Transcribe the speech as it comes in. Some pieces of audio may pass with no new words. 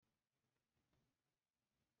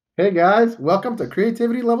Hey guys, welcome to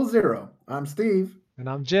Creativity Level Zero. I'm Steve, And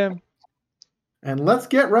I'm Jim. and let's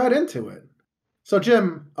get right into it. So,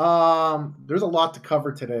 Jim, there's a lot to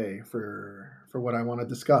cover today for what I want to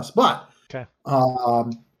discuss, but Okay.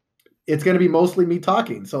 um, it's going to be mostly me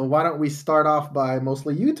talking. So, why don't we start off by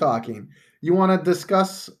mostly you talking? You want to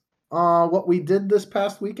discuss what we did this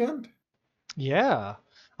past weekend? Yeah.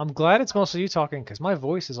 I'm glad it's mostly you talking because my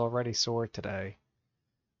voice is already sore today.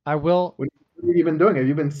 I will What have you been doing? Have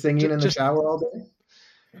you been singing in the just, shower all day?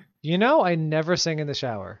 I never sing in the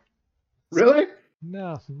shower. Really?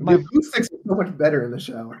 No, The my acoustics are so much better in the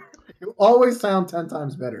shower. You always sound 10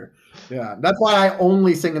 times better. Yeah, that's why I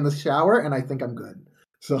only sing in the shower, and I think I'm good.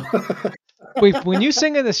 So, wait, when you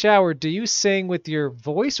sing in the shower, do you sing with your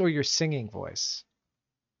voice or your singing voice?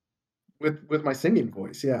 with my singing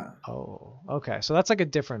voice, yeah. Oh, okay. So that's like a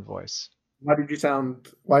different voice. Why did you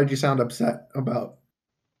sound upset about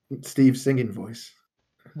Steve's singing voice?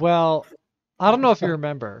 Well, I don't know if you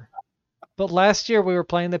remember, but last year we were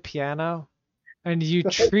playing the piano and you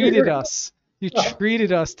treated us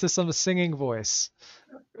to some singing voice.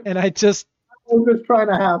 And I just I was just trying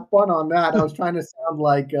to have fun on that. I was trying to sound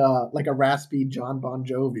like a raspy John Bon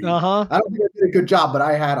Jovi. uh-huh. I don't think I did a good job, but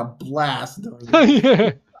I had a blast doing it.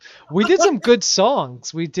 Yeah. We did some good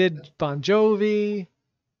songs. We did Bon Jovi.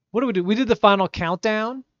 What did we do? We did the Final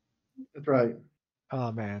Countdown. That's right.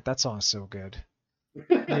 Oh man, that song's so good.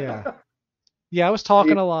 Yeah. Steve Yeah, I was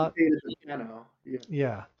talking a lot. hated the piano. Yeah.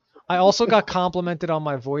 Yeah. I also got complimented on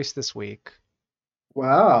my voice this week. The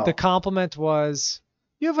Wow. compliment was,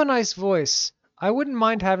 "You have a nice voice. I wouldn't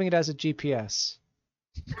mind having it as a GPS."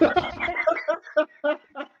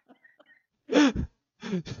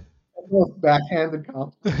 Almost backhanded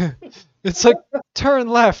compliment. It's like turn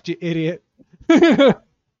left, you idiot.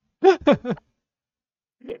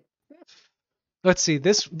 Let's see.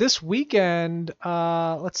 This weekend,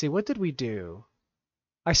 let's see, what did we do?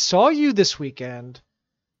 I saw you this weekend.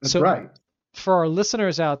 That's So right. for our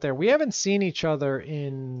listeners out there, we haven't seen each other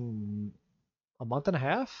in a month and a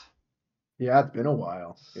half. Yeah, it's been a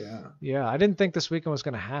while. Yeah, Yeah, I didn't think this weekend was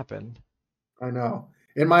going to happen. I know.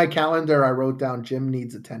 In my calendar, I wrote down Jim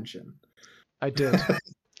needs attention. I did.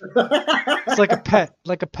 It's like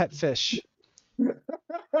a pet fish.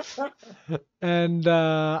 And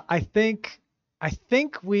I think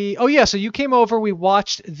we oh yeah, so you came over, we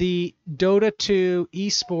watched the Dota 2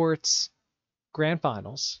 esports grand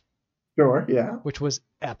finals, Sure, yeah, which was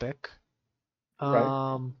epic.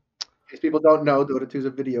 right. Um In case people don't know, Dota 2 is a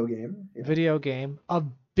video game. Yeah, Video game, a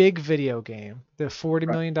big video game, the $40 right,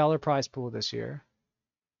 million prize pool this year.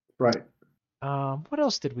 right. What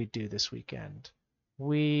else did we do this weekend?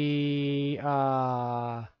 We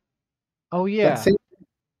oh That yeah. same,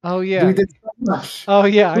 Oh we yeah. did so much. Oh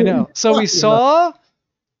yeah, I What are know. you So we talking about? saw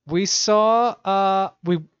we saw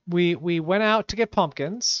we went out to get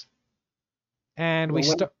pumpkins and we Well,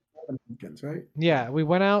 when start pumpkins, right? Yeah. yeah, we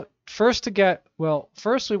went out first to get well,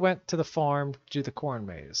 first we went to the farm to do the corn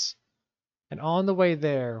maze. And on the way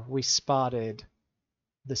there, we spotted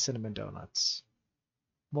the cinnamon donuts.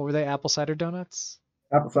 What were they? Apple cider donuts?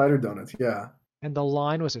 Apple cider donuts. Yeah. And the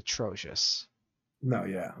line was atrocious. No,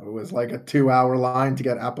 yeah. It was like a 2 hour line to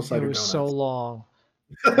get apple It cider was so donuts. long.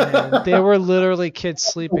 And there The were literally kids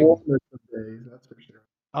sleeping. warmest of days, that's for sure.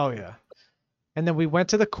 Oh, yeah. And then we went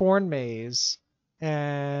to the corn maze,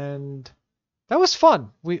 and that was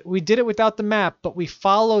fun. We did it without the map, but we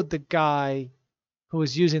followed the guy who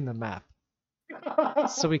was using the map.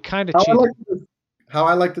 So we kind of How I like cheated. to, how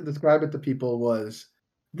I like to describe it to people was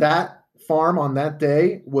that farm on that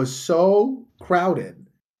day was so crowded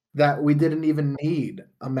that we didn't even need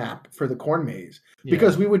a map for the corn maze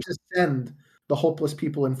because Yeah. we would just send the hopeless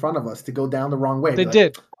people in front of us to go down the wrong way and They be like,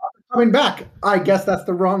 did. coming back. I guess that's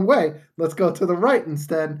the wrong way. Let's go to the right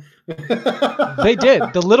instead. They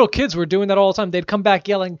did. The little kids were doing that all the time. They'd come back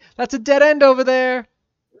yelling, "That's a dead end over there."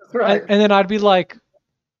 That's And, right. and then I'd be like,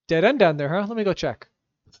 "Dead end down there, huh? Let me go check."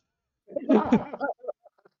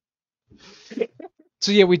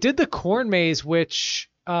 So yeah, we did the corn maze, which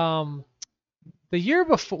the year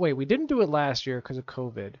before. Wait, we didn't do it last year because of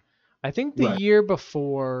COVID. I think the Right. year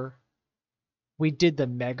before we did the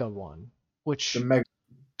mega one, The which mega.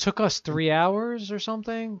 took us 3 hours or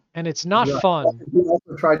something, and it's not Right. fun. We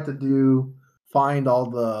also tried to find all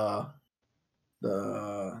the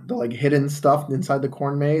like hidden stuff inside the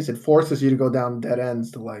corn maze. It forces you to go down dead ends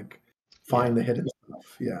to like find Yeah. the hidden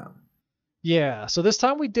stuff. Yeah. Yeah. So this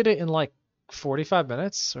time we did it in like 45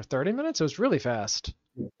 minutes or 30 minutes. It was really fast.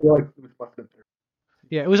 I feel like it was less than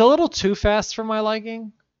Yeah, it was a little too fast for my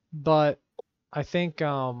liking, but I think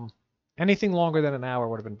anything longer than an hour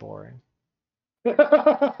would have been boring.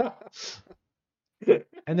 30.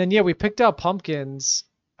 And then we picked out pumpkins.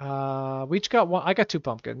 We each got one. I got 2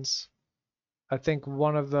 pumpkins. I think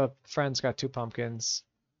one of the friends got 2 pumpkins.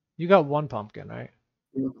 You got 1 pumpkin, right?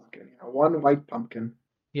 One white pumpkin.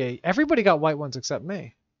 Yeah, everybody got white ones except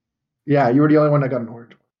me. Yeah, you were the only one that got an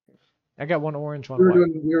orange one. I got 1 orange, 1 white. We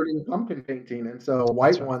were doing pumpkin painting, and so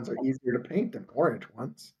white ones are easier to paint than orange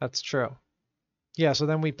ones. That's true. Yeah, so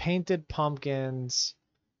then we painted pumpkins.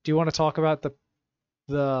 Do you want to talk about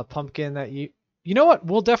the pumpkin that you know what?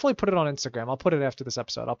 We'll definitely put it on Instagram. I'll put it after this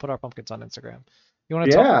episode. I'll put our pumpkins on Instagram. You want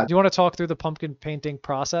to talk? Do you want to talk through the pumpkin painting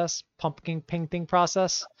process? Pumpkin painting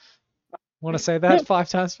process? Want to say that 5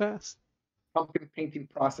 times fast? Pumpkin painting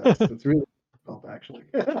process. It's really difficult, actually.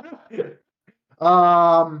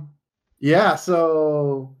 Yeah,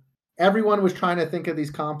 so everyone was trying to think of these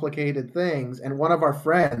complicated things, and one of our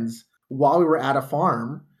friends, while we were at a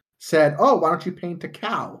farm, said, "Oh, why don't you paint a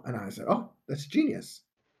cow?" And I said, "Oh, that's genius.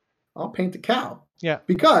 I'll paint a cow." Yeah.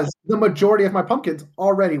 Because the majority of my pumpkin's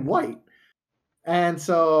already white. And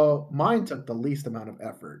so mine took the least amount of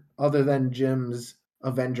effort, other than Jim's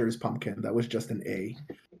Avengers pumpkin. That was just an A.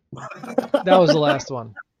 That was the last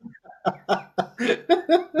one.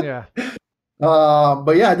 Yeah.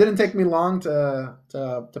 But yeah, it didn't take me long to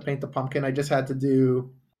paint the pumpkin. I just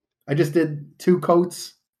did 2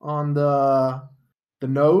 coats on the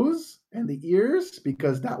nose and the ears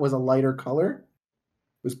because that was a lighter color.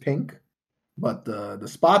 It was pink. But the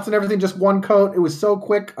spots and everything, just 1 coat. It was so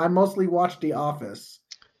quick. I mostly watched The Office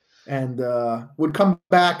and would come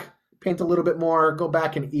back, paint a little bit more, go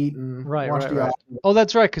back and eat and watch The Office. Oh,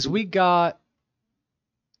 that's right, because we got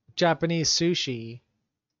Japanese sushi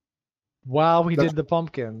while we did the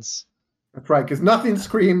pumpkins. That's right, because nothing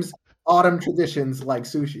screams autumn traditions like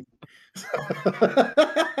sushi.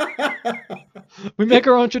 We make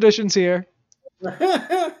our own traditions here.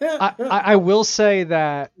 I will say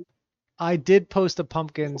that I did post the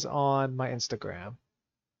pumpkins on my Instagram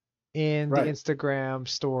in the Instagram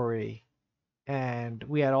story, and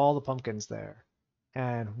we had all the pumpkins there.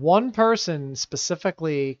 And one person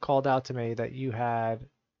specifically called out to me that you had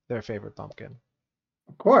their favorite pumpkin.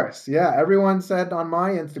 Of course, yeah. Everyone said on my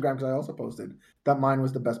Instagram, because I also posted, that mine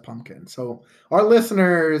was the best pumpkin. So our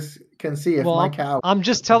listeners can see if my cow... I'm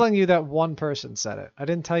just telling you that one person said it. I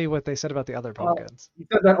didn't tell you what they said about the other pumpkins. You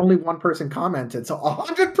said that only one person commented, so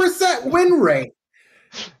 100% win rate.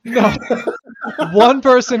 No. One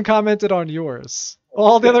person commented on yours.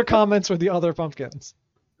 All the other comments were the other pumpkins.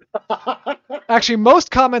 Actually,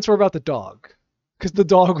 most comments were about the dog, because the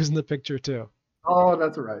dog was in the picture too. Oh,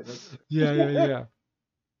 that's right. Yeah.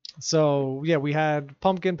 So, yeah, we had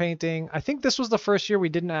pumpkin painting. I think this was the first year we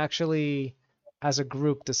didn't actually, as a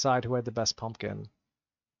group, decide who had the best pumpkin.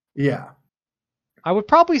 Yeah. I would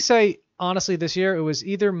probably say, honestly, this year it was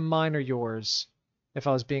either mine or yours, if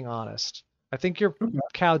I was being honest. I think your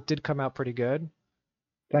cow did come out pretty good.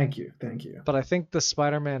 Thank you. But I think the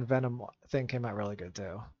Spider-Man Venom thing came out really good,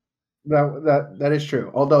 too. That is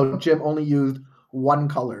true. Although Jim only used 1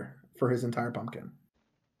 color for his entire pumpkin.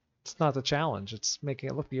 It's not the challenge. It's making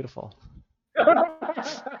it look beautiful.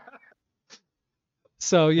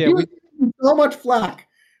 So, yeah. He was so much flack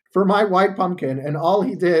for my white pumpkin, and all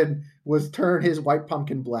he did was turn his white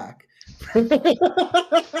pumpkin black. I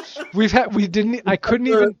couldn't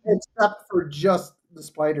even... Except for just the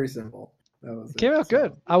spider symbol. It came out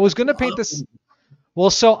good. I was going to paint this...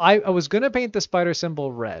 Well, so I was going to paint the spider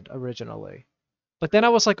symbol red originally. But then I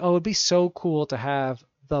was like, oh, it'd be so cool to have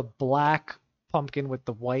the black pumpkin with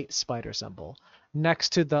the white spider symbol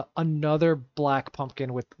next to another black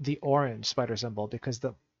pumpkin with the orange spider symbol, because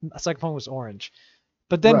the second one was orange.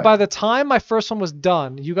 But then by the time my first one was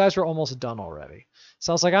done, you guys were almost done already.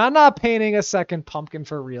 So I was like, I'm not painting a second pumpkin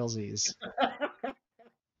for realsies.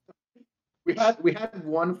 We had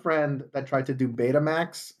one friend that tried to do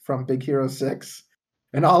Betamax from Big Hero 6.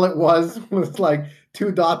 And all it was like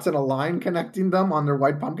 2 dots and a line connecting them on their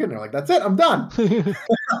white pumpkin. They're like, that's it, I'm done. And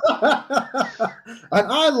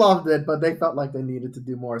I loved it, but they felt like they needed to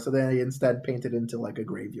do more. So they instead painted into like a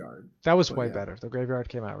graveyard. That was way better. The graveyard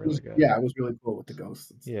came out really good. Yeah, it was really cool with the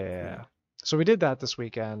ghosts. Yeah. So we did that this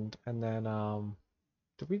weekend. And then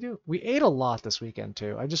we ate a lot this weekend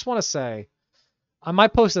too. I just want to say, I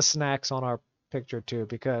might post the snacks on our picture too,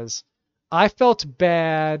 because I felt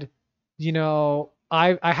bad,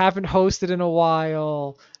 I haven't hosted in a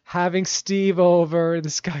while. Having Steve over,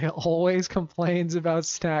 this guy always complains about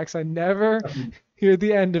snacks. I never hear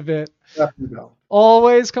the end of it.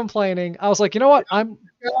 Always complaining. I was like, you know what? I'm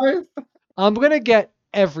gonna get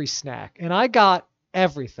every snack, and I got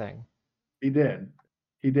everything. He did,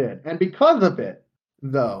 and because of it,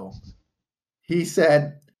 though, he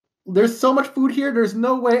said, there's so much food here. There's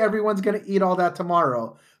no way everyone's gonna eat all that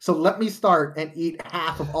tomorrow. So let me start and eat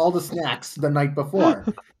half of all the snacks the night before.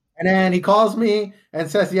 And then he calls me and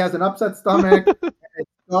says he has an upset stomach. And it's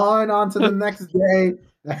going on to the next day.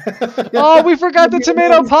 Oh, we forgot the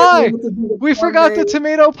tomato pie. We forgot the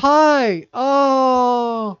tomato pie.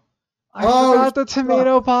 Oh, I forgot the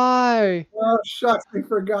tomato pie. Oh shucks, we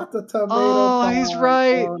forgot the tomato Oh, pie. he's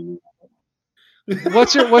right.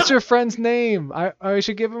 What's your friend's name? I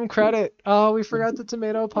should give him credit. Oh, we forgot the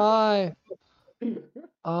tomato pie.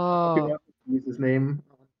 Oh, Use his name.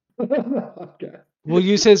 Okay. we'll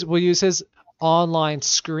use his online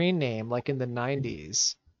screen name like in the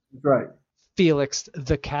 90s. That's right. Felix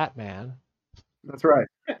the Catman. That's right.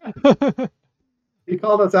 He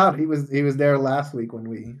called us out. He was there last week when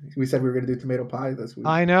we said we were going to do tomato pie this week.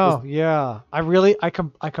 I know. Yeah.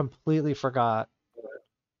 I completely forgot.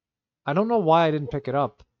 I don't know why I didn't pick it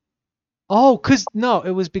up. Oh,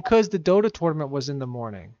 it was because the Dota tournament was in the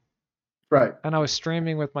morning. Right. And I was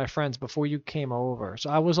streaming with my friends before you came over. So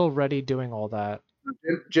I was already doing all that.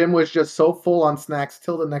 Jim was just so full on snacks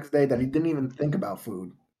till the next day that he didn't even think about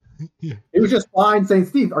food. Yeah. He was just fine saying,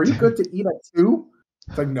 "Steve, are you good to eat at 2?"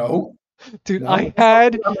 It's like, no. Dude, No. I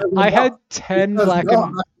had 10 black no, I'm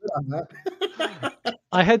and not good on that.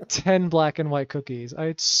 I had 10 black and white cookies. I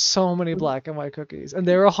had so many black and white cookies, and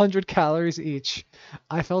they were 100 calories each.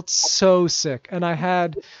 I felt so sick, and I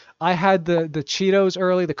had the Cheetos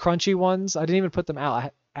early, the crunchy ones. I didn't even put them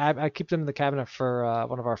out. I keep them in the cabinet for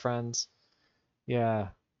one of our friends. Yeah,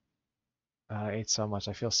 I ate so much.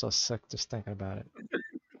 I feel so sick just thinking about it.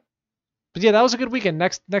 But yeah, that was a good weekend.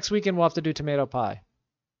 Next weekend we'll have to do tomato pie.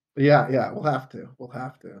 Yeah, we'll have to.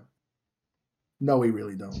 No, we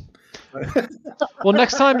really don't. Well,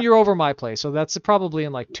 next time you're over my place, so that's probably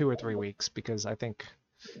in like 2 or 3 weeks because I think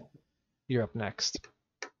you're up next.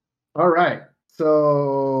 All right.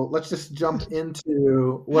 So let's just jump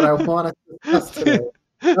into what I want to discuss today.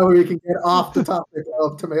 How we can get off the topic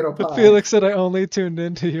of tomato pie. Felix said I only tuned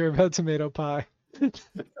in to hear about tomato pie.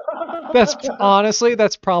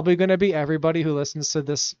 That's probably going to be everybody who listens to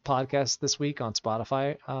this podcast this week on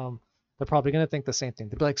Spotify. They're probably going to think the same thing.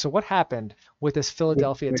 They'll be like, so what happened with this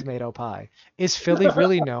Philadelphia tomato pie? Is Philly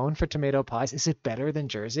really known for tomato pies? Is it better than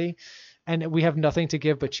Jersey? And we have nothing to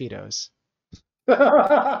give but Cheetos. And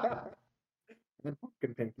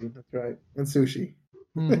pumpkin pinky, that's right. And sushi.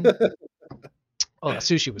 Mm-hmm. Oh,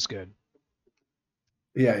 sushi was good.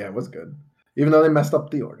 Yeah, it was good. Even though they messed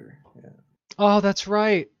up the order. Yeah. Oh, that's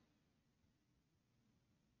right.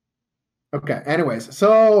 Okay, anyways,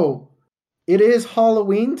 so it is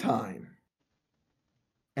Halloween time.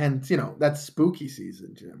 And, that's spooky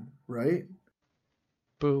season, Jim, right?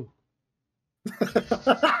 Boo. That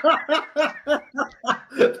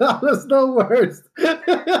was the worst.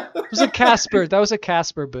 It was a Casper. That was a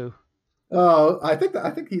Casper boo. Oh, I think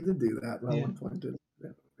he did do that at one point.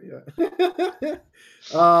 Yeah.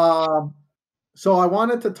 So I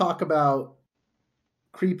wanted to talk about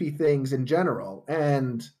creepy things in general,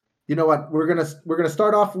 and you know what? We're gonna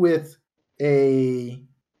start off with a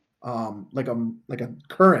like a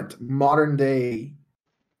current modern day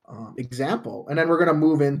example, and then we're gonna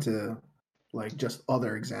move into like just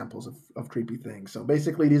other examples of creepy things. So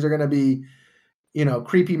basically, these are gonna be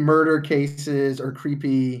creepy murder cases or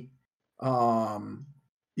creepy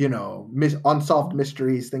unsolved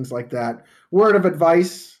mysteries, things like that. Word of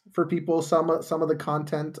advice for people: some of the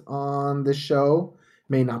content on this show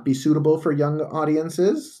may not be suitable for young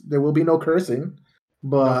audiences. There will be no cursing,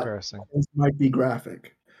 but it might be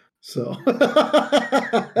graphic. So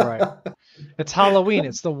right. It's Halloween.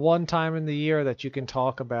 It's the one time in the year that you can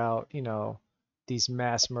talk about, these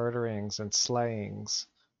mass murderings and slayings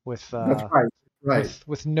with that's right.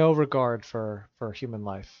 With no regard for human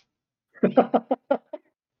life.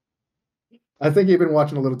 I think you've been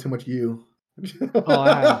watching a little too much You. Oh,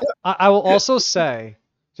 I have. I will also say,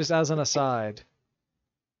 just as an aside,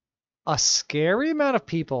 a scary amount of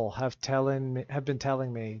people have been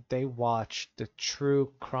telling me they watched the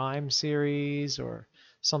true crime series or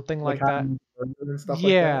something like that. And stuff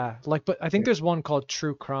Yeah, like but I think there's one called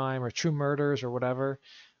True Crime or True Murders or whatever,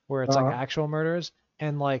 where it's like actual murders,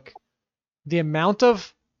 and like the amount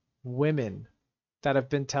of women that have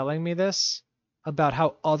been telling me this about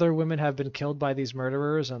how other women have been killed by these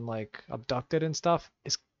murderers and like abducted and stuff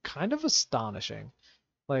is kind of astonishing.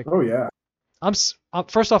 Like, oh yeah.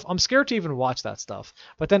 First off, I'm scared to even watch that stuff.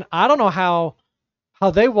 But then I don't know how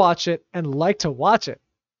they watch it and like to watch it.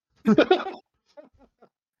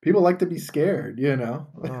 People like to be scared, Oh,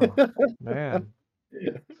 man.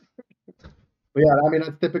 But yeah, I mean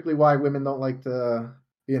that's typically why women don't like to,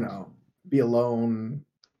 be alone.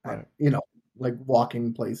 Right. like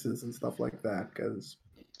walking places and stuff like that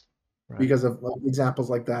Right. because of examples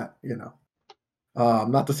like that,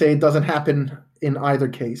 not to say it doesn't happen in either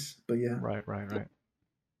case, but yeah. Right.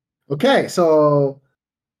 Okay, so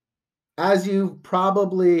as you've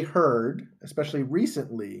probably heard, especially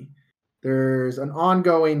recently, there's an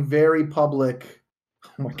ongoing, very public.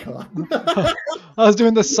 Oh my god! I was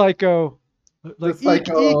doing the Psycho, The like eek,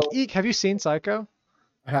 Psycho. eek. Have you seen Psycho?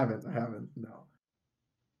 I haven't. No.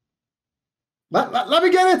 Let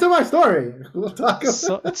me get into my story. We'll talk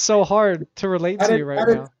about It's so hard to relate to you right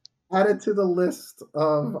now. Add it to the list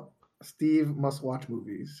of Steve must-watch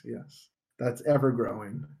movies. Yes, that's ever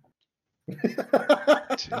growing.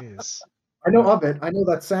 Jeez. I know of it. I know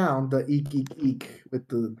that sound, the eek eek eek with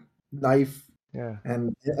the knife. Yeah.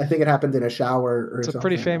 And I think it happened in a shower or It's a something.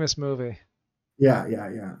 pretty famous movie. Yeah.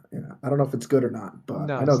 I don't know if it's good or not, but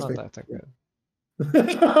No, I know it's not famous. that good.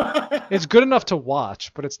 It's good enough to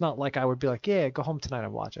watch, but it's not like I would be like, yeah, go home tonight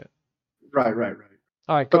and watch it. Right.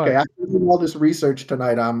 All right, go ahead. After doing all this research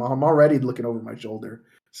tonight, I'm already looking over my shoulder.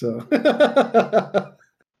 So,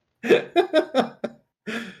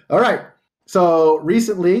 all right. So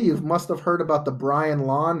recently, you must have heard about the Brian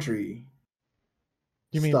Laundrie.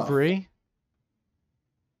 You mean stuff. Brie?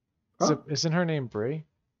 Huh? Isn't her name Brie?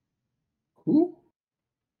 Who?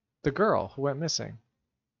 The girl who went missing.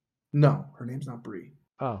 No, her name's not Brie.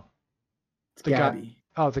 Oh. It's Gabby.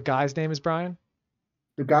 The guy's name is Brian?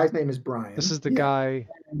 The guy's name is Brian. This is the guy.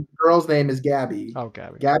 And the girl's name is Gabby. Oh,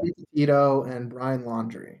 Gabby. Gabby Petito and Brian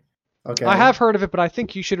Laundrie. Okay. I have heard of it, but I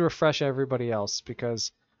think you should refresh everybody else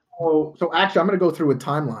because. So actually, I'm going to go through a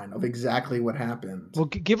timeline of exactly what happened. Well,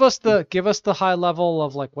 give us the high level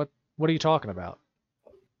of like what are you talking about?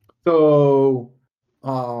 So,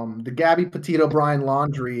 the Gabby Petito Brian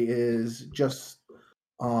Laundrie is just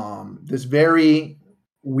this very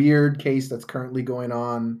weird case that's currently going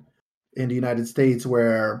on in the United States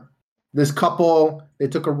where this couple, they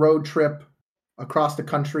took a road trip across the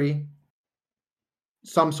country.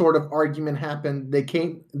 Some sort of argument happened.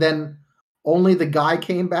 Then only the guy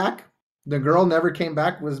came back. The girl never came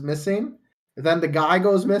back, was missing. Then the guy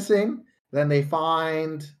goes missing. Then they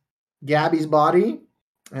find Gabby's body.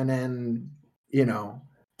 And then,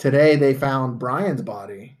 today they found Brian's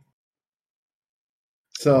body.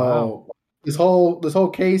 So wow. This whole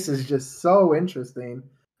case is just so interesting.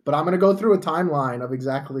 But I'm going to go through a timeline of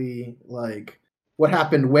exactly like what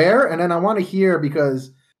happened where. And then I want to hear,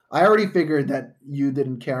 because I already figured that you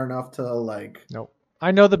didn't care enough to like. Nope. I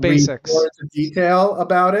know the basics. More into detail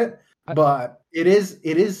about it, but it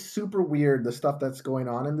is super weird, the stuff that's going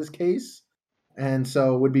on in this case. And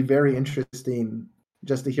so it would be very interesting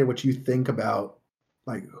just to hear what you think about,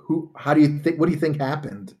 like, what do you think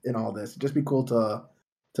happened in all this? It'd just be cool to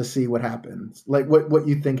see what happens, like what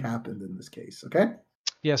you think happened in this case. Okay.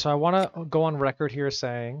 Yeah. So I want to go on record here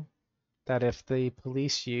saying that if the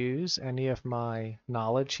police use any of my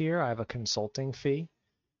knowledge here, I have a consulting fee.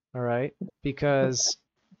 All right. Because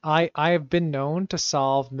I have been known to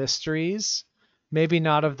solve mysteries, maybe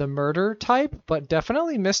not of the murder type, but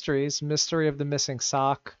definitely mysteries. Mystery of the missing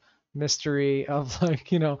sock, mystery of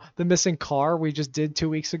the missing car we just did 2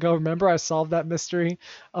 weeks ago. Remember, I solved that mystery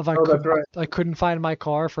of I couldn't find my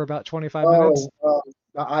car for about 25 minutes.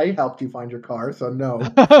 I helped you find your car, so no.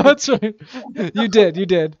 That's right. You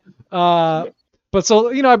did. But so,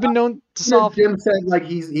 I've been known to solve. Jim said like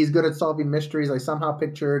he's good at solving mysteries. I somehow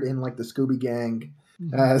pictured in like the Scooby Gang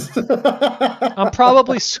as. I'm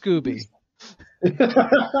probably Scooby.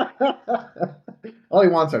 All he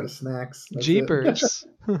wants are the snacks. That's Jeepers.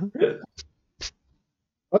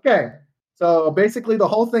 Okay, so basically the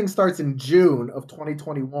whole thing starts in June of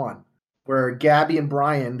 2021, where Gabby and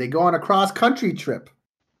Brian, they go on a cross-country trip.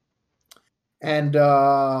 And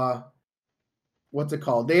what's it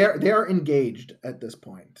called? They are engaged at this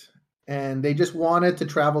point, and they just wanted to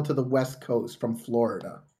travel to the West Coast from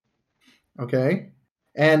Florida. Okay,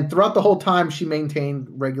 and throughout the whole time, she maintained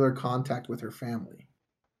regular contact with her family.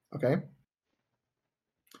 Okay,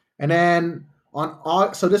 and then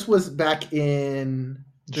so this was back in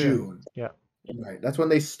June. Yeah, right. That's when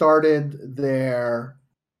they started their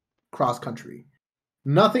cross country.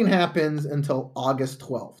 Nothing happens until August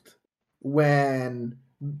 12th. When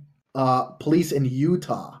police in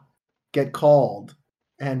Utah get called,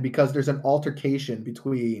 and because there's an altercation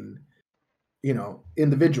between,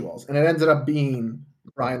 individuals, and it ended up being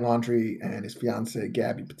Brian Laundrie and his fiancee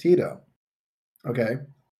Gabby Petito. Okay,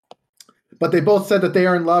 but they both said that they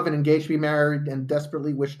are in love and engaged to be married and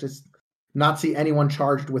desperately wish to not see anyone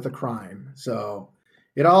charged with a crime. So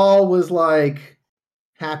it all was like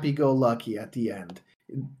happy-go-lucky at the end.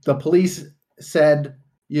 The police said,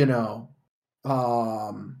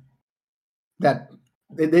 that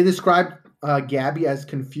they described Gabby as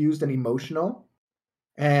confused and emotional,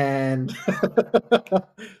 and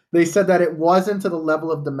they said that it wasn't to the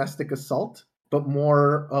level of domestic assault, but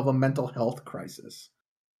more of a mental health crisis.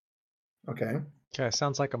 Okay. Okay,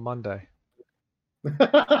 sounds like a Monday.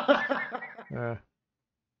 Yeah.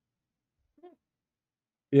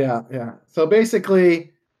 Yeah. So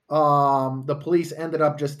basically, the police ended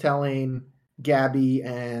up just telling Gabby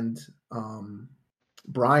and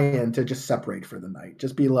Brian to just separate for the night.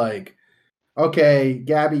 Just be like, okay,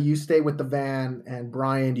 Gabby, you stay with the van, and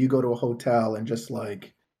Brian, you go to a hotel and just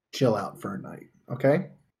like chill out for a night. Okay.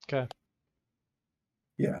 Okay.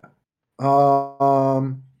 Yeah.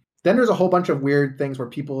 Then there's a whole bunch of weird things where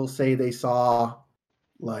people say they saw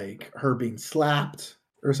like her being slapped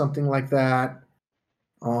or something like that.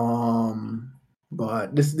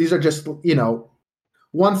 But these are just,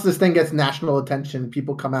 once this thing gets national attention,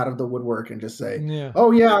 people come out of the woodwork and just say, Yeah.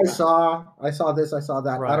 "Oh yeah, I saw this, I saw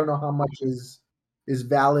that." Right. I don't know how much is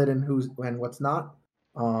valid and what's not.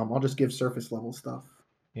 I'll just give surface level stuff.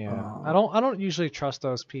 Yeah. I don't usually trust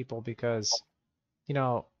those people because,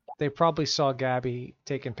 they probably saw Gabby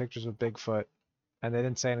taking pictures with Bigfoot and they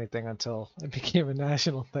didn't say anything until it became a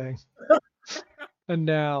national thing. And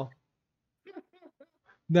now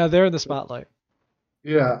they're in the spotlight.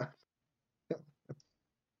 Yeah.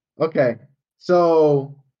 Okay.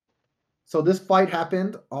 So this fight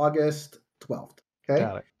happened August 12th. Okay.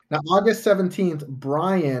 Got it. Now August 17th,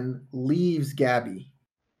 Brian leaves Gabby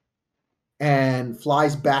and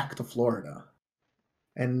flies back to Florida.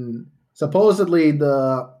 And supposedly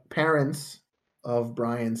the parents of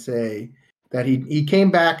Brian say that he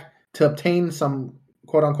came back to obtain some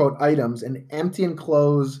quote unquote items and empty and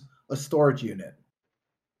close a storage unit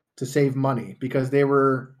to save money because they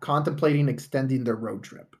were contemplating extending their road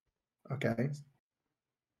trip. Okay.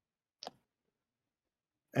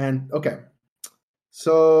 And okay.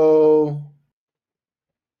 So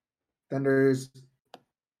then there's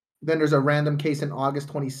a random case in August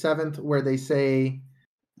 27th where they say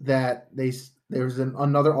that there was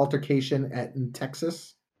another altercation in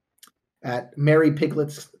Texas at Mary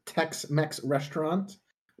Piglet's Tex-Mex restaurant,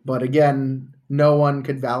 but again, no one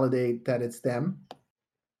could validate that it's them.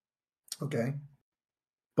 Okay.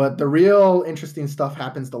 But the real interesting stuff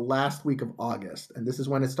happens the last week of August, and this is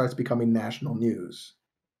when it starts becoming national news.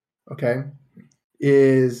 Okay.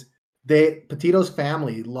 Is Petito's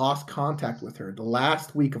family lost contact with her the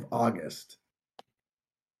last week of August.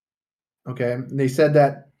 Okay. And they said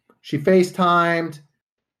that she FaceTimed,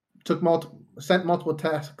 sent multiple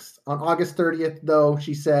texts. On August 30th, though,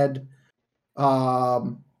 she said,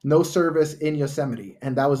 no service in Yosemite.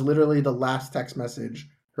 And that was literally the last text message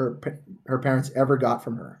her parents ever got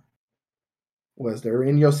from her. Was they're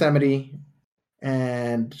in Yosemite,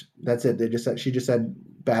 and that's it. She just said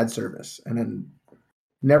bad service, and then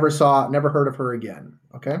never heard of her again.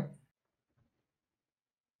 Okay.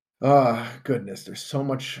 Goodness, there's so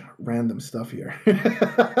much random stuff here.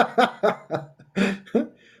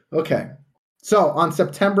 Okay. So on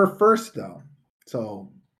September 1st, though,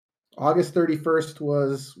 so August 31st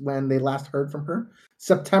was when they last heard from her.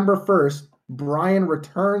 September 1st, Brian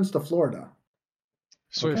returns to Florida.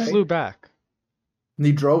 So he flew back. And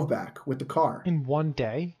he drove back with the car. In one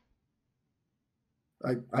day?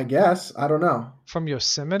 I guess. I don't know. From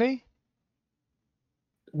Yosemite?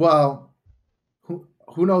 Well,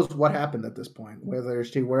 who knows what happened at this point? Whether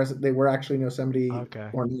they were actually in Yosemite or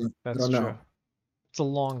not. That's I don't know. True. It's a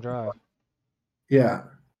long drive. Yeah.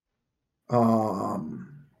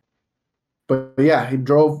 But yeah, he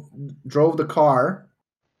drove the car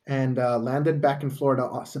and landed back in Florida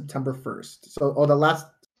on September 1st. So,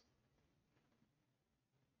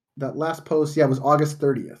 that last post, was August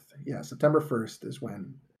 30th. Yeah, September 1st is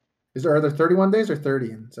when. Are there 31 days or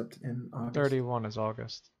 30 in August? 31 is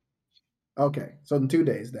August. Okay, so in 2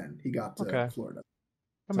 days then he got to Florida.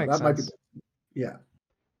 That makes sense. Might be, yeah.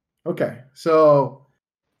 Okay, so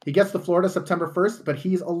he gets to Florida September 1st, but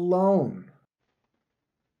he's alone.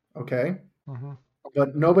 Okay. Mm-hmm.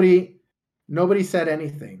 But nobody said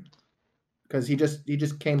anything because he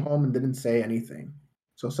just came home and didn't say anything.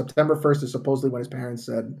 So September 1st is supposedly when his parents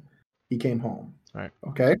said he came home. Right.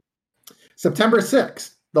 Okay. September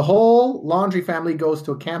 6th, the whole Laundrie family goes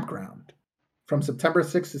to a campground from September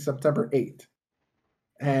 6th to September 8th.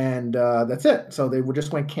 And that's it. So they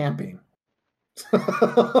just went camping.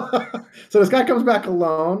 So this guy comes back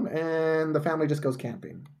alone and the family just goes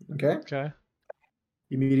camping. Okay. Okay.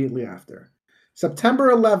 Immediately after.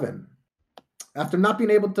 September 11, after not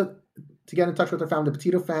being able to get in touch with her family, the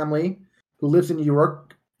Petito family, who lives in New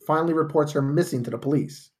York, finally reports her missing to the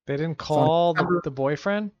police. They didn't call the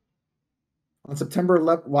boyfriend? on September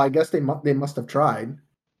 11th. Well, I guess they must have tried,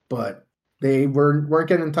 but they weren't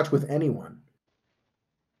getting in touch with anyone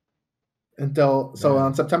until on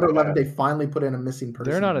Man, September 11th they finally put in a missing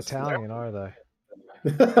they're not persons. Italian, are they?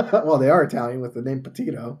 Well, they are Italian with the name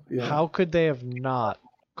Petito. Yeah. How could they have not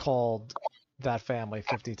called that family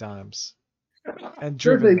 50 times and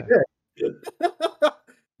Sure they driven there? did.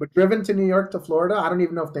 But driven to New York to Florida, I don't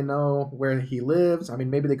even know if they know where he lives. I mean,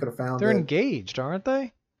 maybe they could have found They're it. engaged, aren't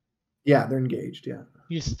they? Yeah, they're engaged. Yeah.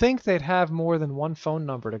 You'd think they'd have more than one phone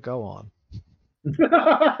number to go on.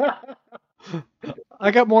 I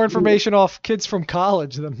got more information off kids from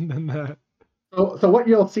college than that. So what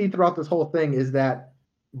you'll see throughout this whole thing is that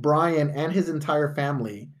Brian and his entire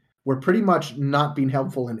family were pretty much not being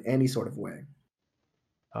helpful in any sort of way.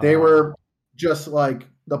 They were just like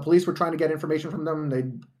the police were trying to get information from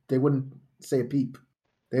them. They wouldn't say a peep.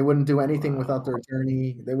 They wouldn't do anything without their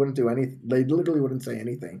attorney. They wouldn't do anything. They literally wouldn't say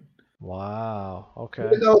anything. Wow. Okay.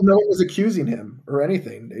 Even though no one was accusing him or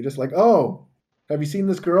anything. They just like, oh, have you seen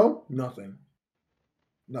this girl? Nothing.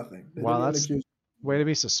 Nothing. They Wow, didn't even that's accuse. way to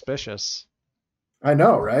be suspicious. I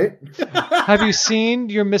know, right? Have you seen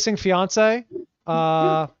your missing fiance?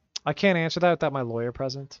 I can't answer that without my lawyer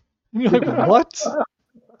present. You're like, what?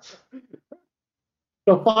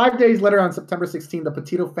 So 5 days later, on September 16th, the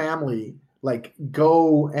Petito family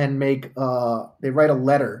go and they write a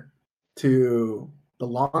letter to the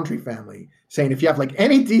Laundrie family saying, if you have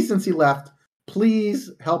any decency left,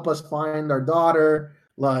 please help us find our daughter.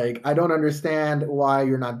 I don't understand why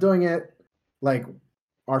you're not doing it.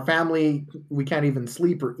 Our family, we can't even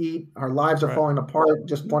sleep or eat. Our lives are falling apart,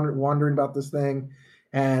 just wondering about this thing.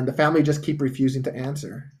 And the family just keep refusing to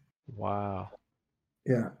answer. Wow.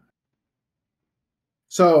 Yeah.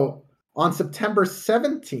 So on September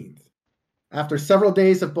 17th, after several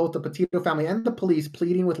days of both the Petito family and the police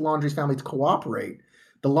pleading with Laundrie's family to cooperate,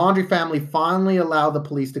 the Laundrie family finally allowed the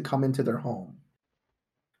police to come into their home,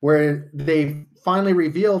 where they finally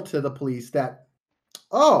revealed to the police that,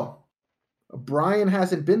 oh, Brian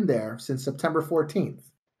hasn't been there since September 14th.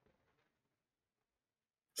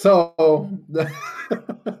 So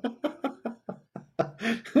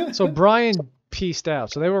So Brian pieced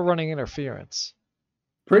out. So they were running interference.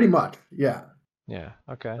 Pretty much, yeah. Yeah.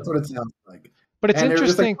 Okay. That's what it sounds like. But it's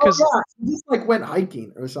interesting because he just went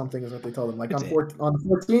hiking or something is what they told him. On the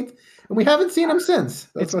 14th, and we haven't seen him since.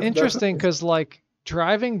 It's interesting because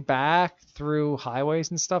driving back through highways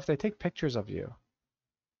and stuff, they take pictures of you.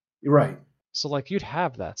 Right. So you'd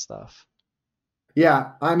have that stuff.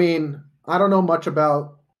 Yeah, I mean, I don't know much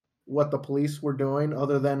about what the police were doing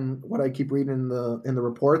other than what I keep reading in the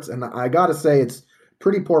reports, and I gotta say it's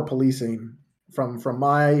pretty poor policing from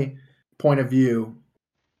my point of view.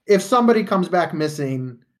 If somebody comes back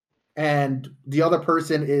missing and the other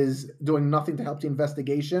person is doing nothing to help the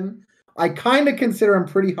investigation, I kind of consider him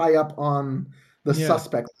pretty high up on the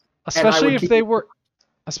suspects. Especially if they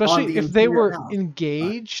were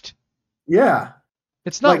engaged. Yeah.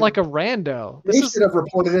 It's not like a rando. They should have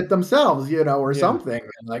reported it themselves, or something.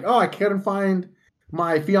 Oh, I couldn't find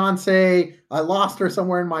my fiance. I lost her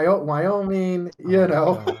somewhere in Wyoming,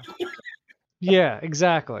 Yeah,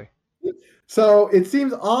 exactly. So it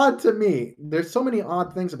seems odd to me. There's so many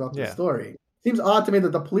odd things about this story. It seems odd to me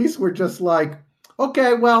that the police were just like,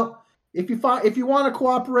 okay, well, if you want to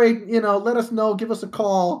cooperate, let us know, give us a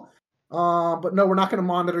call. But no, we're not going to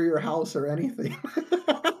monitor your house or anything.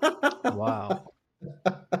 Wow.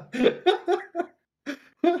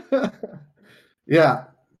 Yeah.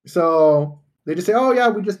 So they just say, oh yeah,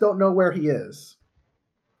 we just don't know where he is.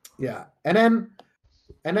 Yeah. And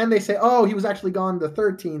then they say, oh, he was actually gone the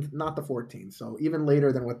 13th, not the 14th. So even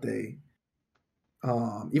later than what they,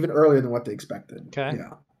 even earlier than what they expected. Okay.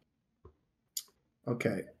 Yeah.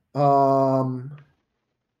 Okay.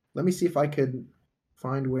 Let me see if I could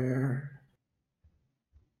find where.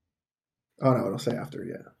 Oh no, it'll say after.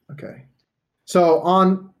 Yeah. Okay. So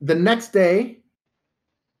on the next day,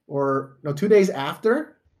 2 days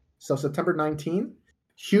after, so September 19th,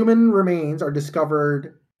 human remains are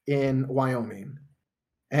discovered in Wyoming.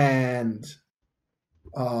 And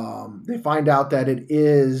they find out that it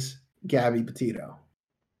is Gabby Petito.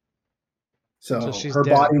 So her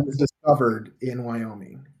dead. body was discovered in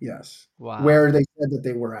Wyoming. Yes. Wow. Where they said that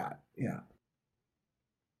they were at. Yeah.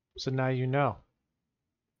 So now you know.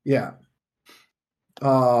 Yeah.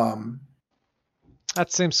 That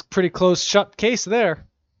seems pretty close shut case there.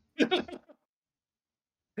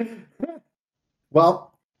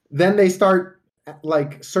 Well, then they start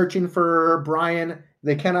searching for Brian.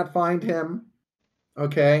 They cannot find him.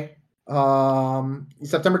 Okay.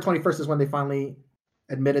 September 21st is when they finally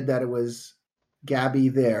admitted that it was Gabby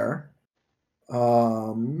there.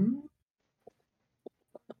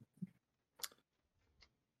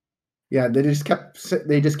 Yeah, they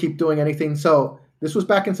just keep doing anything. So this was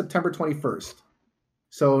back in September 21st.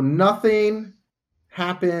 So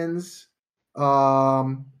happens.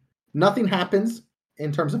 Um, nothing happens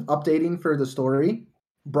in terms of updating for the story.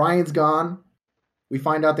 Brian's gone. We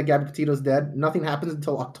find out that Gabby Petito's dead. Nothing happens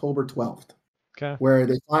until October 12th, Okay. where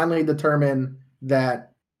they finally determine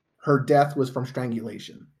that her death was from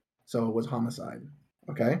strangulation. So it was homicide.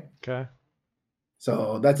 Okay. Okay.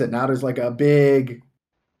 So that's it. Now there's like a big,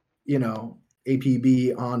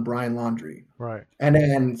 APB on Brian Laundrie. Right. And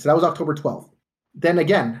then, so that was October 12th. Then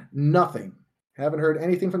again, nothing. Haven't heard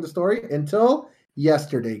anything from the story until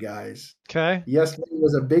yesterday, guys. Okay. Yesterday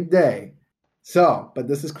was a big day. So, but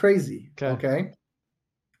this is crazy. Okay. Okay.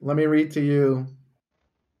 Let me read to you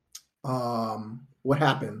what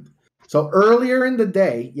happened. So earlier in the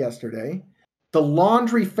day, yesterday, the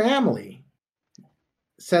Laundrie family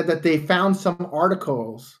said that they found some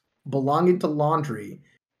articles belonging to Laundrie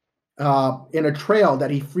in a trail that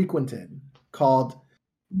he frequented called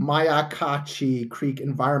Mayakachi Creek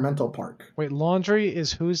Environmental Park. Wait, Laundrie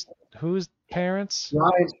is whose parents?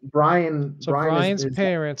 Brian. So Brian Brian's is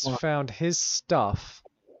parents found his stuff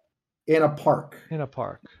in a park. in a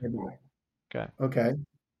park. Okay. Okay.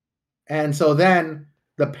 And so then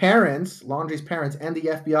the parents, Laundrie's parents, and the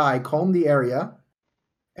FBI comb the area,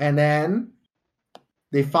 and then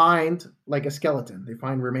they find like a skeleton. They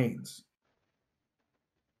find remains.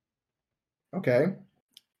 Okay.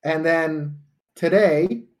 And then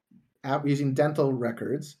today, using dental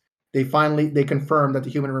records, they confirm that the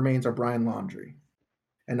human remains are Brian Laundrie.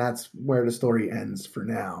 And that's where the story ends for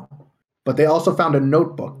now. But they also found a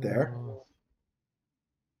notebook there.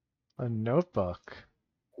 A notebook.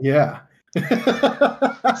 Yeah.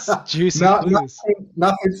 Juicy clues.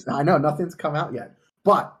 Nothing's come out yet.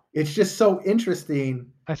 But it's just so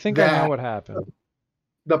interesting. I think I know what happened.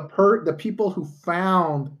 The people who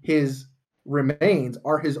found his remains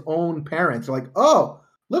are his own parents. They're like, oh,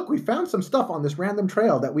 look, we found some stuff on this random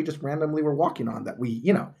trail that we just randomly were walking on that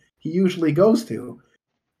he usually goes to.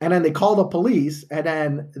 And then they call the police, and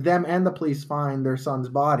then them and the police find their son's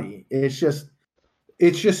body. It's just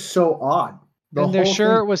so odd. And they're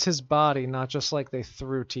sure it was his body, not just like they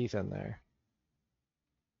threw teeth in there.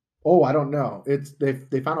 Oh, I don't know.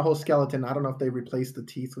 They found a whole skeleton. I don't know if they replaced the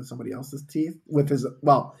teeth with somebody else's teeth.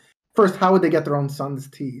 First, how would they get their own son's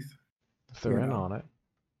teeth? If they're in on it.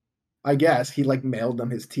 I guess he mailed them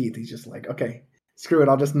his teeth. He's just like, okay, screw it.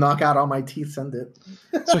 I'll just knock out all my teeth, send it.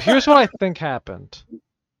 So here's what I think happened.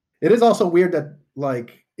 It is also weird that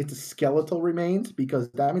it's a skeletal remains,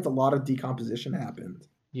 because that means a lot of decomposition happened.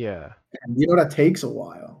 Yeah. And that takes a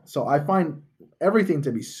while. So I find everything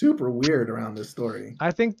to be super weird around this story.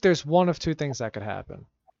 I think there's one of two things that could happen.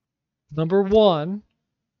 Number one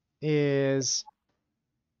is,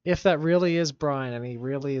 if that really is Brian and he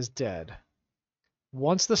really is dead,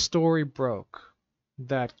 once the story broke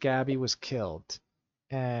that Gabby was killed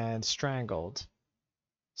and strangled,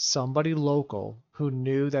 somebody local who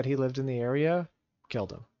knew that he lived in the area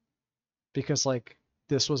killed him. Because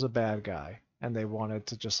this was a bad guy and they wanted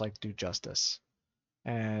to just do justice.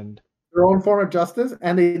 And their own form of justice,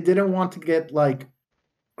 and they didn't want to get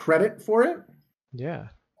credit for it. Yeah.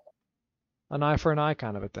 An eye for an eye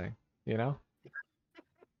kind of a thing,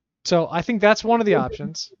 So I think that's one of the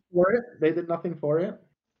options. For it? They did nothing for it?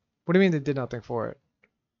 What do you mean they did nothing for it?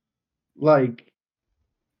 The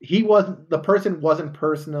person wasn't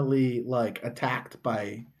personally attacked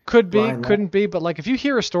by. Could be, couldn't be, but if you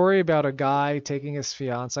hear a story about a guy taking his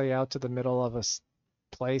fiance out to the middle of a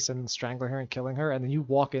place and strangling her and killing her, and then you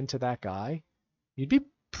walk into that guy, you'd be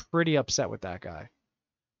pretty upset with that guy.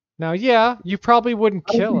 Now, yeah, you probably wouldn't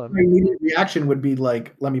kill him. My immediate reaction would be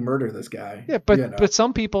let me murder this guy. Yeah, but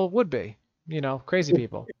some people would be, crazy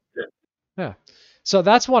people. Yeah. So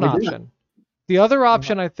that's one option. The other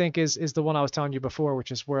option I think is the one I was telling you before,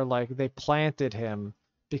 which is where they planted him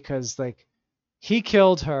because he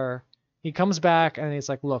killed her. He comes back and he's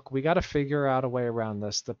like, look, we got to figure out a way around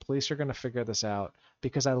this. The police are going to figure this out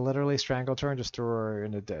because I literally strangled her and just threw her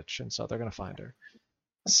in a ditch. And so they're going to find her.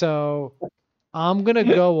 So I'm going to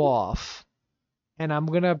go off and I'm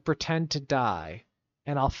going to pretend to die.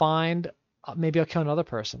 And I'll find, maybe I'll kill another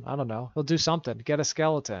person. I don't know. He'll do something, get a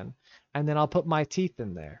skeleton. And then I'll put my teeth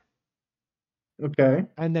in there. Okay.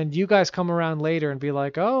 And then you guys come around later and be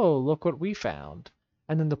like, oh, look what we found.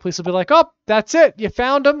 And then the police will be like, oh, that's it. You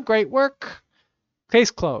found him. Great work.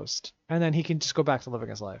 Case closed. And then he can just go back to living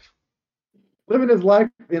his life. Living his life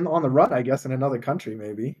on the run, I guess, in another country,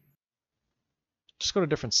 maybe. Just go to a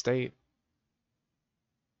different state.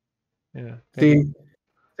 Yeah. See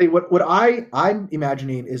what I'm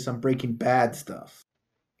imagining is some Breaking Bad stuff.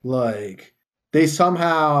 They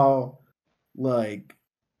somehow like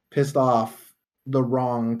pissed off the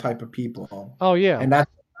wrong type of people. Oh yeah. And that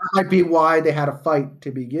might be why they had a fight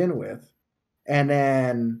to begin with. And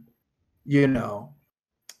then, you know,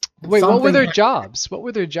 Wait, what were something their jobs? What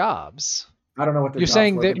were their jobs? I don't know what their You're jobs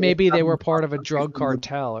saying were, that but maybe they were part of a drug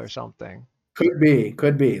cartel or something. could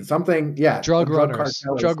be something. Yeah, a Drug drug runners.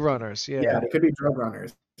 cartel. Drug runners, Yeah, yeah. they could be drug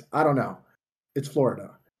runners. I don't know. It's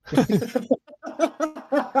Florida.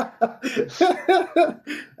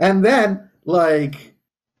 And then, like,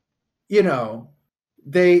 you know,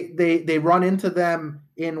 they run into them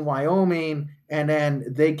in Wyoming, and then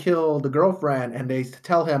they kill the girlfriend, and they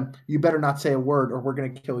tell him, "You better not say a word, or we're gonna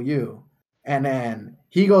kill you." And then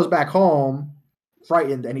he goes back home,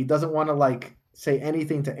 frightened, and he doesn't want to like say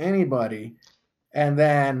anything to anybody. And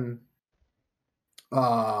then,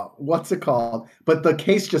 what's it called? But the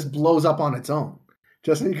case just blows up on its own.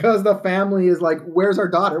 Just because the family is like, "Where's our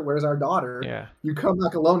daughter? Where's our daughter? Yeah. You come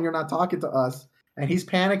back alone. You're not talking to us." And he's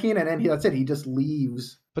panicking, and then that's it. He just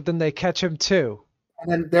leaves. But then they catch him too.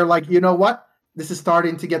 And then they're like, "You know what? This is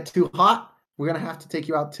starting to get too hot. We're gonna have to take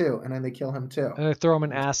you out too." And then they kill him too. And they throw him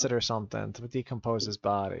in acid or something to decompose his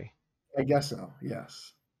body. I guess so.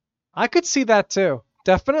 Yes. I could see that too.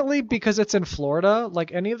 Definitely because it's in Florida.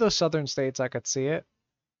 Like any of those southern states, I could see it.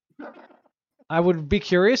 I would be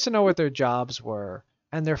curious to know what their jobs were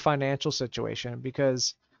and their financial situation,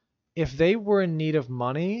 because if they were in need of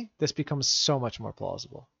money, this becomes so much more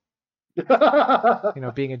plausible.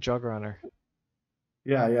 Being a drug runner.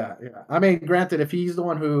 Yeah. I mean, granted, if he's the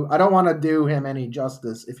one who, I don't want to do him any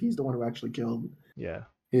justice if he's the one who actually killed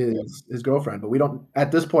his girlfriend, but we don't,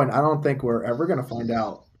 at this point, I don't think we're ever going to find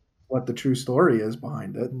out what the true story is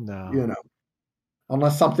behind it. No.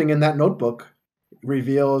 Unless something in that notebook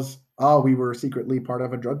reveals, we were secretly part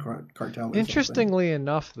of a drug cartel. Interestingly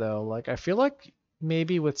enough, though, like I feel like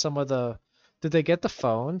maybe with some of did they get the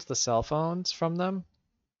cell phones from them?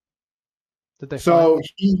 Did they? So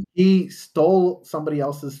he stole somebody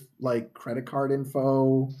else's like credit card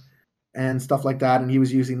info and stuff like that, and he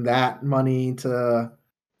was using that money to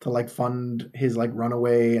like fund his like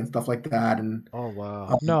runaway and stuff like that. And oh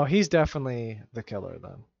wow, no, he's definitely the killer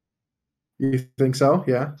then. You think so?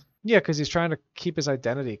 Yeah. Yeah, because he's trying to keep his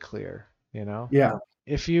identity clear. Yeah.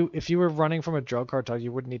 If you were running from a drug cartel,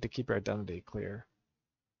 you wouldn't need to keep your identity clear.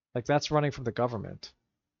 Like that's running from the government.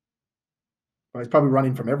 Well, he's probably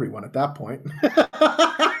running from everyone at that point.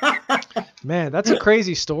 Man, that's a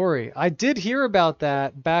crazy story. I did hear about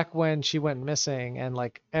that back when she went missing, and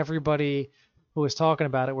like everybody who was talking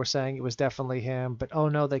about it were saying it was definitely him, but oh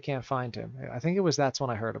no, they can't find him. I think that's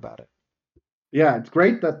when I heard about it. Yeah, it's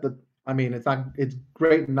great that it's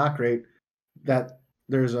great and not great that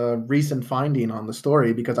there's a recent finding on the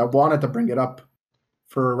story, because I wanted to bring it up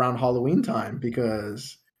for around Halloween time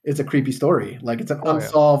because it's a creepy story. Like it's an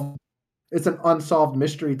unsolved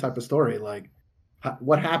mystery type of story. Like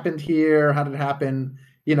what happened here? How did it happen?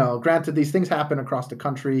 Granted, these things happen across the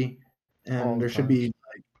country, and there should be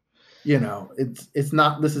it's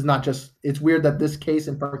weird that this case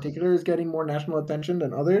in particular is getting more national attention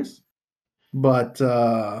than others. But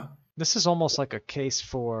this is almost like a case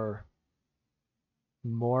for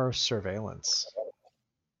more surveillance.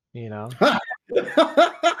 I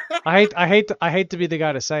hate to be the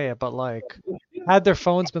guy to say it, but like, had their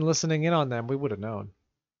phones been listening in on them, we would have known.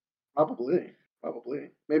 Probably.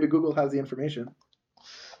 Maybe Google has the information.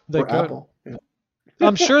 Or Apple. Yeah.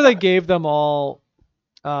 I'm sure they gave them all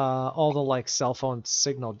the like cell phone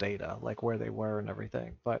signal data, like where they were and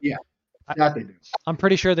everything. But yeah, that they do. I'm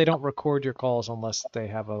pretty sure they don't record your calls unless they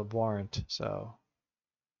have a warrant. So,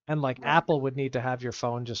 and like Apple would need to have your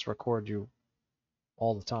phone just record you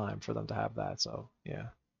all the time for them to have that. So yeah.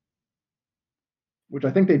 Which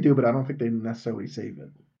I think they do, but I don't think they necessarily save it.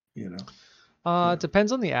 It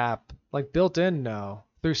depends on the app. Like built in, no.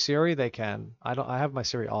 Through Siri, they can. I have my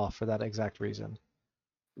Siri off for that exact reason.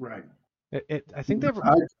 Right. I think they've.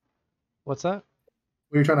 What's that?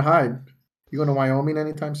 What are you trying to hide? You going to Wyoming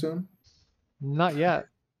anytime soon? Not yet.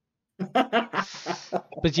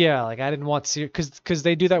 But yeah, like I didn't want Siri because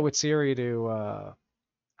they do that with Siri to.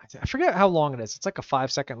 I forget how long it is. It's like a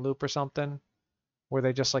 5-second loop or something, where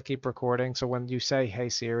they just like keep recording. So when you say "Hey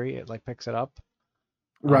Siri," it like picks it up.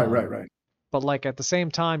 Right. But like at the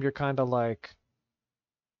same time, you're kind of like,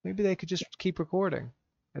 maybe they could just keep recording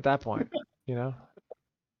at that point, Right. Yeah.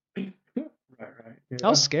 That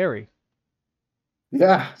was scary.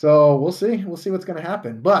 Yeah, so we'll see. We'll see what's going to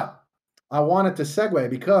happen. But I wanted to segue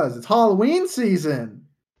because it's Halloween season.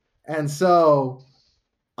 And so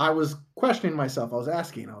I was questioning myself. I was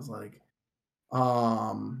like,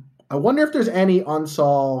 I wonder if there's any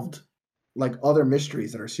unsolved, like other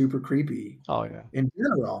mysteries that are super creepy. Oh, yeah. In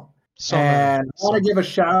general. So many. And I So want to many. give a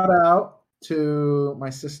shout out to my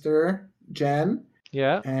sister Jen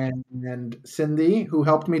Yeah. and Cindy, who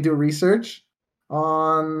helped me do research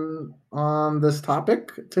on this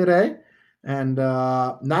topic today. And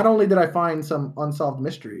not only did I find some unsolved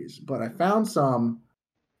mysteries, but I found some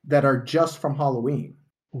that are just from Halloween,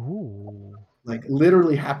 Ooh, like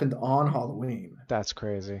literally happened on Halloween. that's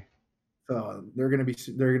crazy. So they're gonna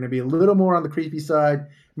be a little more on the creepy side.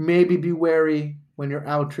 Maybe be wary when you're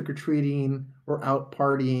out trick or treating or out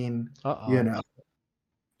partying. You Uh-oh. know,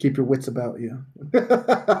 keep your wits about you.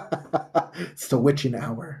 It's the witching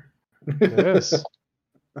hour. It is.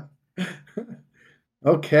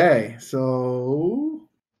 Okay, so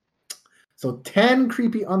 10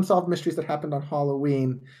 creepy unsolved mysteries that happened on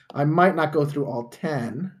Halloween. I might not go through all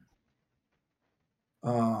 10,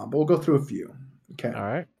 but we'll go through a few. Okay. All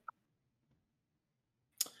right.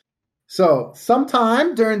 So,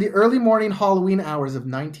 sometime during the early morning Halloween hours of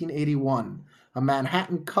 1981, a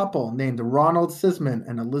Manhattan couple named Ronald Sisman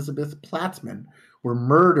and Elizabeth Platzman were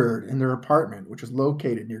murdered in their apartment, which was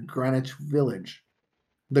located near Greenwich Village.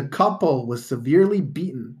 The couple was severely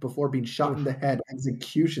beaten before being shot in the Oof. head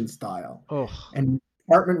execution style, Oh. and the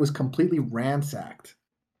apartment was completely ransacked.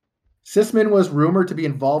 Sisman was rumored to be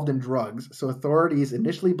involved in drugs, so authorities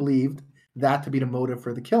initially believed that to be the motive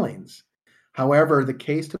for the killings. However, the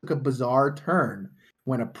case took a bizarre turn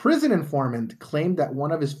when a prison informant claimed that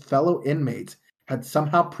one of his fellow inmates had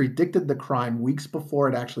somehow predicted the crime weeks before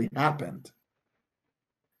it actually happened.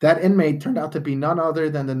 That inmate turned out to be none other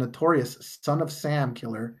than the notorious Son of Sam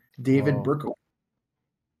killer, David Whoa. Berkowitz.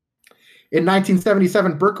 In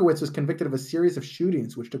 1977, Berkowitz was convicted of a series of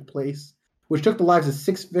shootings which took the lives of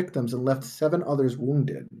 6 victims and left 7 others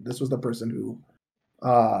wounded. This was the person who,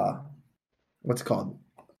 what's it called,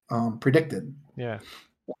 predicted. Yeah.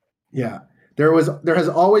 Yeah, there has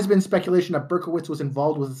always been speculation that Berkowitz was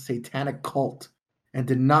involved with a satanic cult and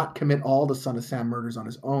did not commit all the Son of Sam murders on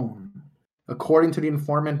his own. According to the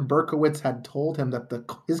informant, Berkowitz had told him that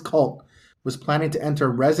his cult was planning to enter a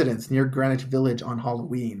residence near Greenwich Village on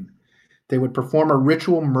Halloween. They would perform a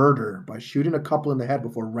ritual murder by shooting a couple in the head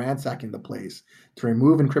before ransacking the place to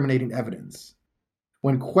remove incriminating evidence.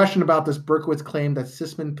 When questioned about this, Berkowitz claimed that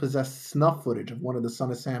Sisman possessed snuff footage of one of the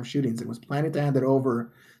Son of Sam shootings and was planning to hand it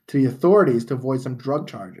over to the authorities to avoid some drug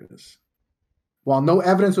charges. While no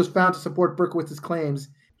evidence was found to support Berkowitz's claims,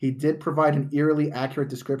 he did provide an eerily accurate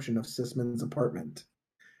description of Sisman's apartment.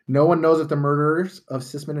 No one knows if the murderers of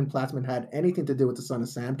Sisman and Platzman had anything to do with the Son of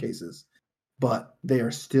Sam cases, but they are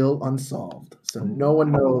still unsolved. So no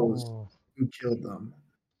one knows Oh. who killed them.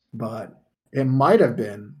 But it might have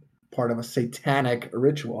been part of a satanic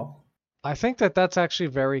ritual. I think that that's actually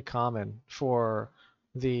very common for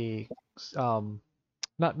the um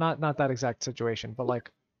not that exact situation, but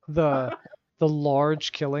like the the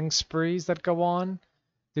large killing sprees that go on,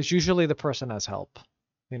 there's usually the person has help.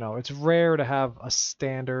 You know, it's rare to have a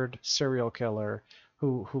standard serial killer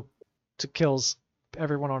who kills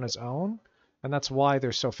everyone on his own, and that's why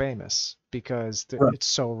they're so famous because Right. it's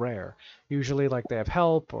so rare. Usually, like they have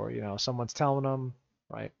help or someone's telling them,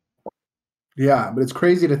 right? Yeah, but it's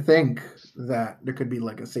crazy to think that there could be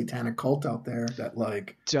like a satanic cult out there that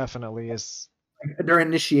like Definitely is. their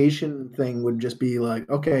initiation thing would just be like,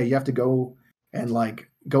 okay, you have to go and like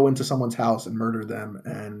go into someone's house and murder them,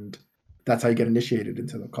 and that's how you get initiated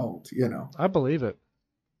into the cult. I believe it.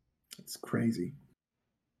 It's crazy.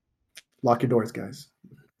 Lock your doors, guys.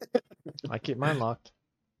 I keep mine locked.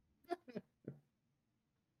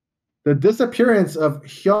 The disappearance of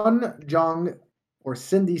Hyun Jong or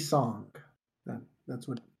Cindy Song. That's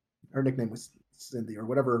what her nickname was, Cindy, or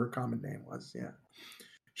whatever her common name was. Yeah.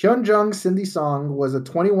 Hyun Jung Cindy Song was a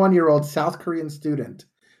 21-year-old South Korean student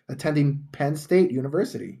attending Penn State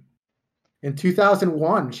University. In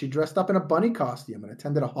 2001, she dressed up in a bunny costume and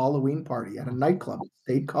attended a Halloween party at a nightclub at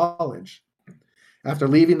State College. After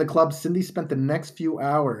leaving the club, Cindy spent the next few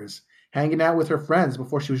hours hanging out with her friends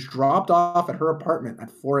before she was dropped off at her apartment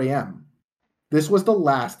at 4 a.m. This was the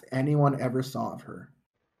last anyone ever saw of her.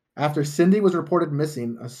 After Cindy was reported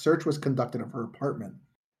missing, a search was conducted of her apartment.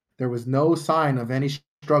 There was no sign of any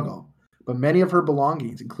struggle, but many of her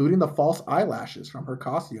belongings, including the false eyelashes from her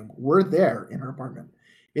costume, were there in her apartment,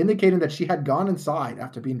 indicating that she had gone inside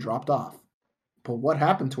after being dropped off. But what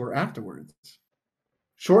happened to her afterwards?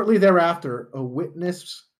 Shortly thereafter, a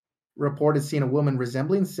witness reported seeing a woman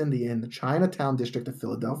resembling Cindy in the Chinatown district of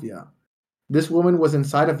Philadelphia. This woman was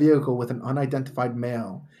inside a vehicle with an unidentified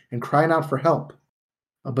male and crying out for help.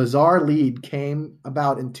 A bizarre lead came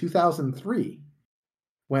about in 2003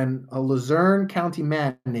 when a Luzerne County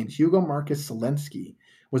man named Hugo Marcus Selensky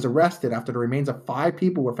was arrested after the remains of 5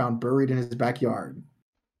 people were found buried in his backyard.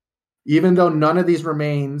 Even though none of these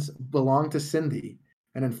remains belonged to Cindy,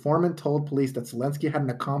 an informant told police that Selensky had an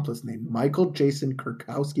accomplice named Michael Jason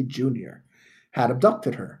Kurkowski Jr. had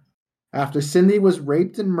abducted her. After Cindy was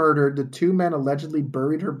raped and murdered, the two men allegedly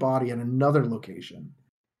buried her body in another location.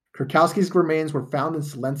 Kurkowski's remains were found in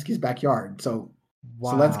Selensky's backyard, so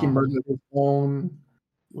Selensky Wow. murdered his own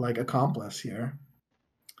accomplice here.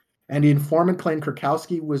 And the informant claimed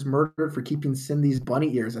Kurkowski was murdered for keeping Cindy's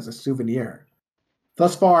bunny ears as a souvenir.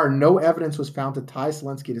 Thus far, no evidence was found to tie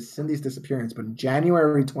Selensky to Cindy's disappearance, but in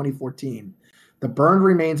January 2014, the burned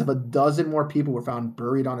remains of a dozen more people were found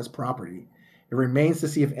buried on his property. It remains to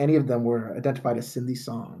see if any of them were identified as Cindy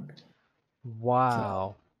Song. So,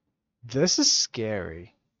 Wow. This is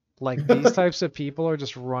scary. Like these types of people are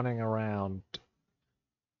just running around.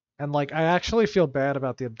 And like I actually feel bad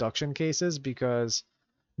about the abduction cases because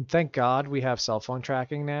thank God we have cell phone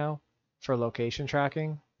tracking now for location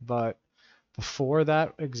tracking, but before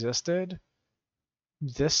that existed,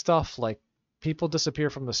 this stuff like people disappear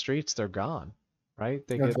from the streets, they're gone, right?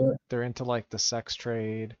 that's it. They're into like the sex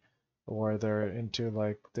trade or they're into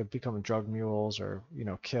like they become drug mules or,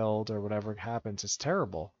 killed or whatever happens. It's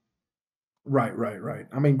terrible. Right.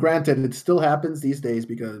 I mean, granted, it still happens these days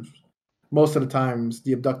because most of the times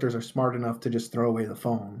the abductors are smart enough to just throw away the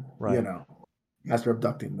phone, Right. as they're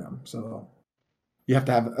abducting them. So you have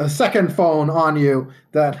to have a second phone on you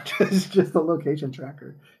that is just a location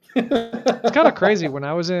tracker. It's kind of crazy. When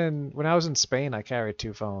I was in Spain, I carried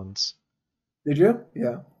two phones. Did you?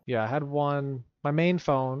 Yeah. Yeah, I had one. My main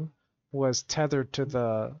phone was tethered to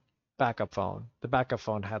the backup phone. The backup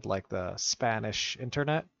phone had like the Spanish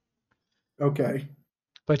internet. Okay.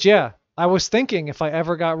 But yeah, I was thinking if I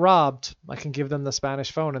ever got robbed, I can give them the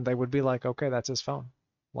Spanish phone and they would be like, okay, that's his phone.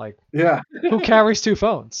 Like, Yeah. who carries two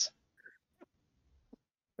phones?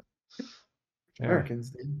 Yeah.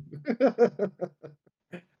 Americans, dude.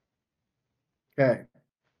 Okay.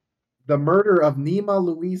 The murder of Nima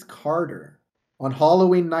Louise Carter on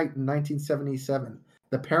Halloween night in 1977.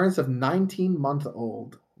 The parents of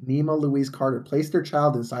 19-month-old Nima Louise Carter placed their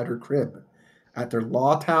child inside her crib at their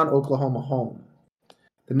Lawtown, Oklahoma home.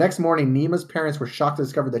 The next morning, Nima's parents were shocked to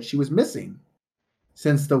discover that she was missing.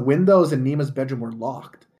 Since the windows in Nima's bedroom were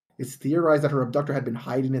locked, it's theorized that her abductor had been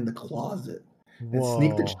hiding in the closet and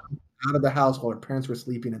sneaked the Whoa. child out of the house while her parents were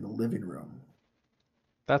sleeping in the living room.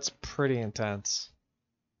 That's pretty intense.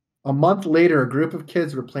 A month later, a group of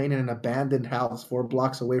kids were playing in an abandoned house 4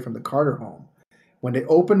 blocks away from the Carter home. When they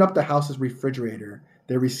opened up the house's refrigerator,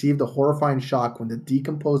 they received a horrifying shock when the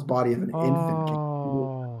decomposed body of an infant came.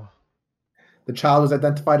 Oh. The child was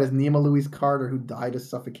identified as Nima Louise Carter, who died of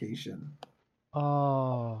suffocation.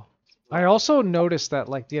 Oh. I also noticed that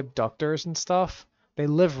like the abductors and stuff, they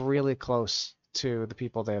live really close to the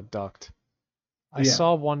people they abduct. I Yeah.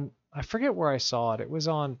 saw one, I forget where I saw it. It was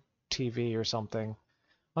on TV or something.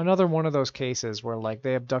 Another one of those cases where like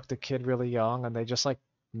they abduct a kid really young and they just like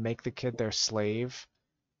make the kid their slave.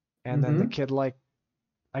 And then the Mm-hmm. kid like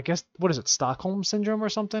I guess what is it, Stockholm syndrome or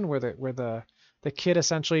something where the kid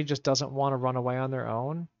essentially just doesn't want to run away on their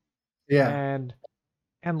own. Yeah.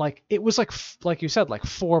 And like it was like like you said like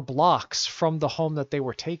 4 blocks from the home that they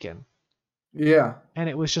were taken. Yeah. And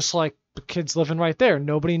it was just like the kid's living right there.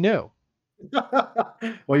 Nobody knew.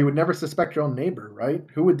 Well, you would never suspect your own neighbor, right?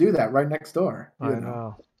 Who would do that right next door? I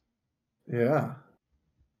know. Yeah.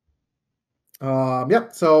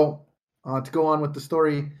 Yep. So to go on with the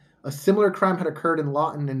story, a similar crime had occurred in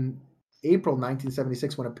Lawton in April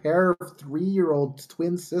 1976 when a pair of 3-year-old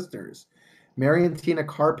twin sisters, Mary and Tina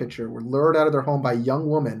Carpenter, were lured out of their home by a young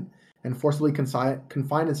woman and forcibly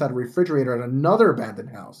confined inside a refrigerator at another abandoned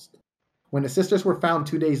house. When the sisters were found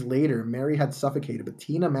 2 days later, Mary had suffocated, but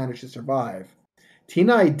Tina managed to survive.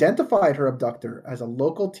 Tina identified her abductor as a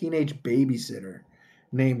local teenage babysitter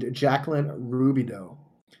named Jacqueline Rubidoux.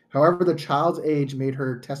 However, the child's age made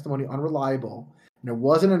her testimony unreliable, and there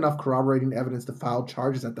wasn't enough corroborating evidence to file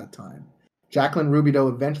charges at that time. Jacqueline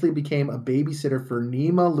Rubidoux eventually became a babysitter for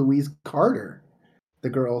Nima Louise Carter, the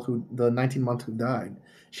 19-month who died.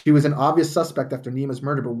 She was an obvious suspect after Nima's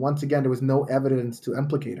murder, but once again, there was no evidence to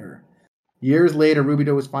implicate her. Years later,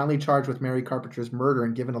 Rubidoux was finally charged with Mary Carpenter's murder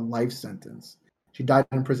and given a life sentence. She died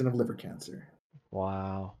in prison of liver cancer.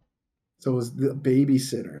 Wow. So it was the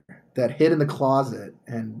babysitter that hid in the closet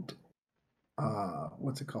and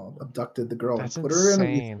what's it called? Abducted the girl and That's put her in a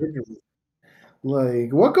insane. refrigerator.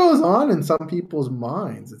 Like, what goes on in some people's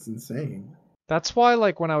minds? It's insane. That's why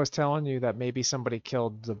like when I was telling you that maybe somebody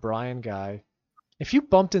killed the Brian guy, if you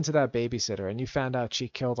bumped into that babysitter and you found out she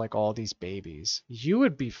killed like all these babies, you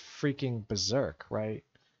would be freaking berserk, right?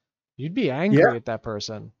 You'd be Yeah, angry at that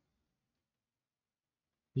person.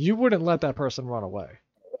 You wouldn't let that person run away.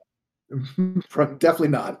 Definitely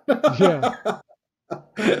not. Yeah.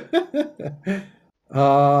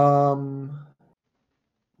 um,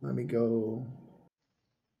 let me go.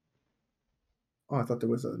 Oh, I thought there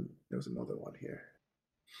was another one here.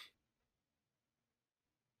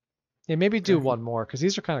 Yeah, maybe do Okay. one more because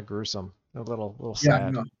these are kind of gruesome. A little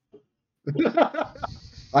Yeah, sad. no.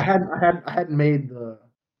 I hadn't made the,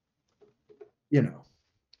 you know,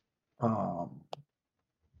 um,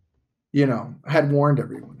 I had warned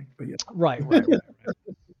everyone, but yeah. Right, right, right,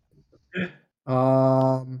 right.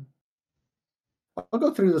 Um, I'll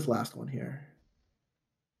go through this last one here.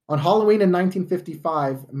 On Halloween in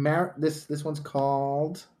 1955, this one's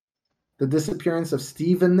called "The Disappearance of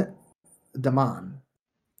Stephen DeMond."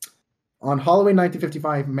 On Halloween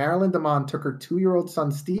 1955, Marilyn DeMond took her 2-year-old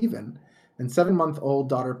son Stephen and 7-month-old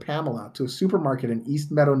daughter Pamela to a supermarket in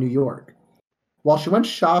East Meadow, New York. While she went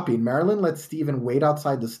shopping, Marilyn let Stephen wait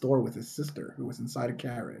outside the store with his sister, who was inside a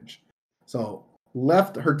carriage. So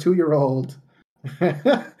left her 2-year-old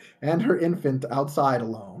and her infant outside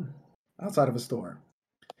alone, outside of a store.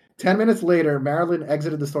 10 minutes later, Marilyn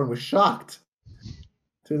exited the store and was shocked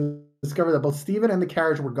to discover that both Stephen and the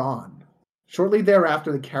carriage were gone. Shortly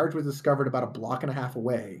thereafter, the carriage was discovered about a block and a half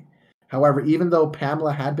away. However, even though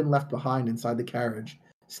Pamela had been left behind inside the carriage,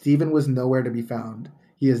 Stephen was nowhere to be found.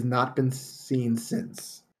 He has not been seen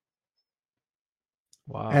since.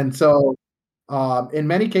 Wow. And so, in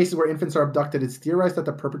many cases where infants are abducted, it's theorized that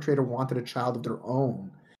the perpetrator wanted a child of their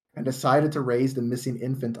own and decided to raise the missing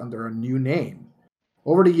infant under a new name.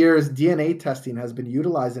 Over the years, DNA testing has been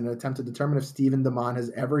utilized in an attempt to determine if Stephen DeMond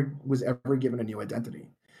was ever given a new identity.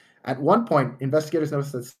 At one point, investigators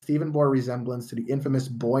noticed that Stephen bore a resemblance to the infamous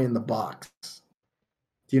boy in the box.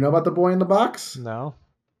 Do you know about the boy in the box? No.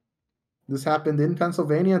 This happened in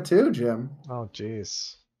Pennsylvania too, Jim. Oh,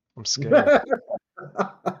 jeez. I'm scared.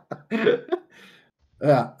 An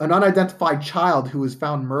unidentified child who was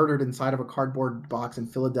found murdered inside of a cardboard box in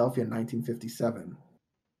Philadelphia in 1957.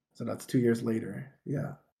 So that's 2 years later.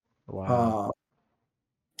 Yeah. Wow.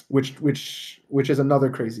 Which is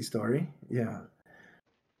another crazy story. Yeah.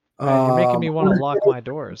 You're making me want to lock my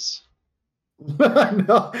doors.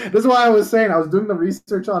 No, this is why I was saying I was doing the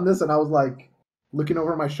research on this and I was like looking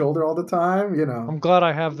over my shoulder all the time, I'm glad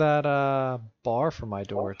I have that bar for my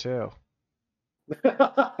door too.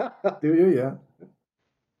 Do you? Yeah.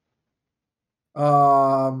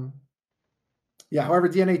 Yeah, however,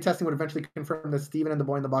 DNA testing would eventually confirm that Stephen and the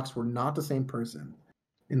boy in the box were not the same person.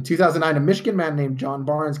 In 2009, a Michigan man named John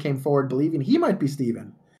Barnes came forward believing he might be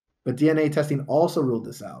Stephen, but DNA testing also ruled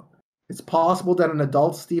this out. It's possible that an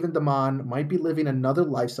adult Stephen DeMond might be living another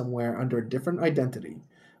life somewhere under a different identity,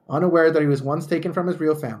 unaware that he was once taken from his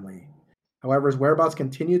real family. However, his whereabouts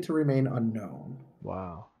continue to remain unknown.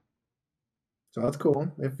 Wow. So that's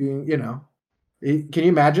cool. If can you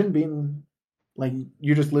imagine being like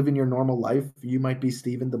you just living your normal life? You might be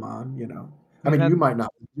Stephen DeMond, I mean, you might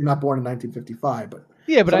not. You're not born in 1955, but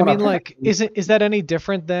yeah, but I mean, like, is that any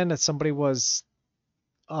different than if somebody was,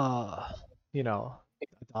 adopted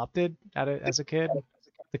as a kid?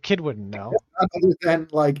 The kid wouldn't know. Other than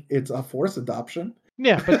like it's a forced adoption.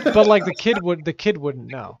 Yeah, but like the kid wouldn't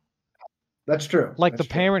know. That's true. Like That's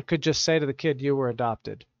the parent could just say to the kid, "You were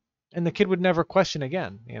adopted," and the kid would never question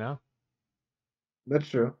again. That's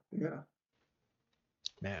true. Yeah.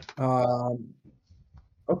 Man.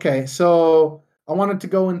 Okay, so I wanted to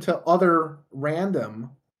go into other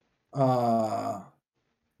random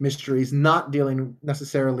mysteries, not dealing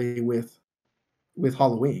necessarily with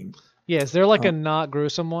Halloween. Yeah, is there like a not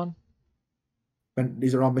gruesome one? And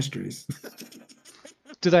these are all mysteries.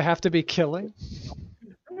 Do they have to be killing?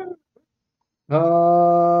 Here's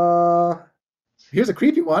a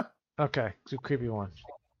creepy one. Okay, creepy one.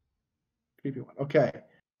 Creepy one. Okay,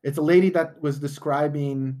 it's a lady that was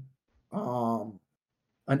describing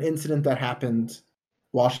an incident that happened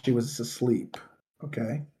while she was asleep.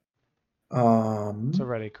 Okay. It's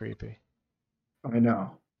already creepy. I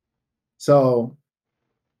know. So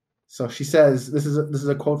she says this is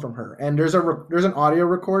a quote from her, and there's an audio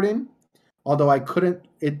recording, although I couldn't.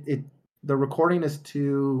 The recording is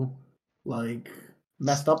too like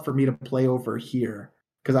messed up for me to play over here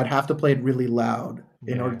because I'd have to play it really loud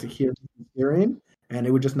in order to hear hearing, and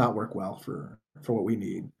it would just not work well for what we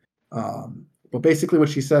need. But basically, what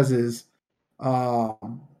she says is,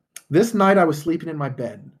 this night I was sleeping in my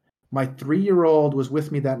bed. My 3-year-old was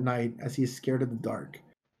with me that night as he is scared of the dark.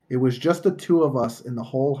 It was just the two of us in the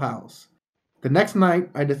whole house. The next night,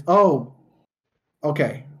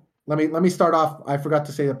 okay. Let me start off. I forgot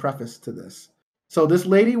to say the preface to this. So this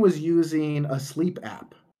lady was using a sleep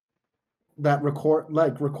app, that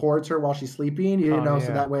records her while she's sleeping, Oh so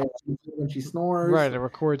yeah. that way when she snores, Right, it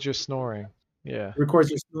records your snoring. Yeah. records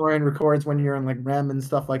your snoring, records when you're in like REM and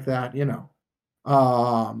stuff like that.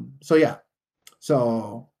 So yeah.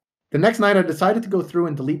 So the next night I decided to go through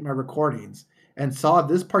and delete my recordings and saw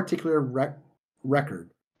this particular record.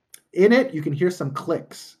 In it, you can hear some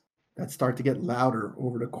clicks that start to get louder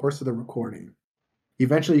over the course of the recording.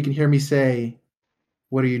 Eventually you can hear me say,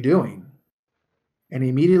 "What are you doing?" And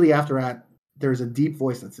immediately after that, there's a deep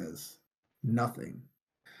voice that says, "Nothing."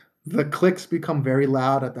 The clicks become very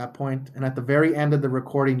loud at that point, and at the very end of the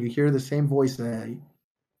recording, you hear the same voice say,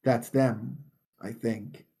 "That's them, I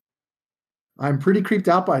think." I'm pretty creeped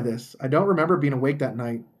out by this. I don't remember being awake that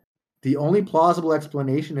night. The only plausible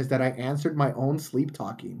explanation is that I answered my own sleep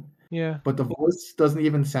talking, Yeah. but the voice doesn't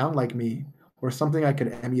even sound like me or something I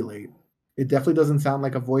could emulate. It definitely doesn't sound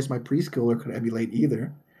like a voice my preschooler could emulate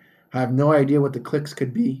either. I have no idea what the clicks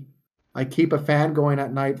could be. I keep a fan going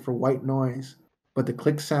at night for white noise, but the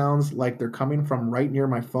click sounds like they're coming from right near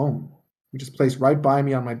my phone, which is placed right by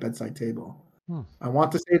me on my bedside table. Hmm. I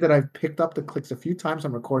want to say that I've picked up the clicks a few times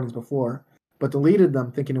on recordings before, but deleted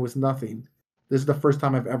them thinking it was nothing. This is the first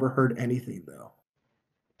time I've ever heard anything, though.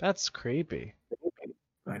 That's creepy.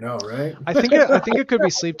 I know, right? I think it could be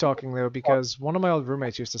sleep talking though, because one of my old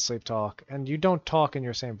roommates used to sleep talk, and you don't talk in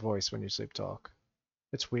your same voice when you sleep talk.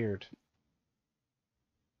 It's weird.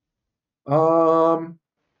 um,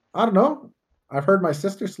 I don't know. I've heard my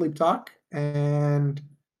sister sleep talk, and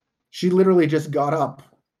she literally just got up.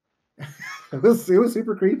 It was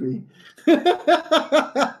super creepy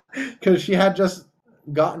because she had just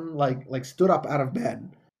gotten like stood up out of bed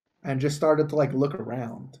and just started to like look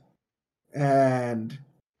around, and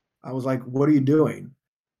I was like, "What are you doing?"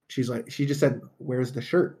 She just said, "Where's the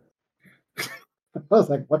shirt?" I was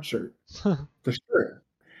like, "What shirt?" "The shirt."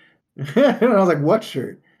 And I was like, "What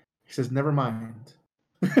shirt?" He says, "Never mind."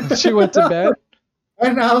 She went to bed.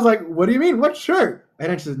 And I was like, "What do you mean? What shirt?" And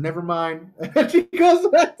then she says, "Never mind." And she goes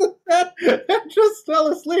back to bed and just fell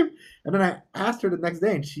asleep. And then I asked her the next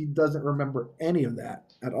day, and she doesn't remember any of that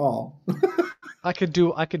at all. I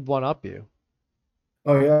could one up you.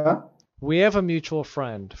 Oh yeah. We have a mutual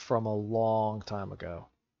friend from a long time ago.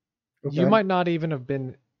 You Okay. might not even have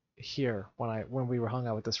been here when we were hung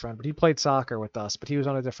out with this friend, but he played soccer with us, but he was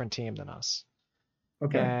on a different team than us.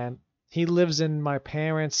 Okay. And he lives in my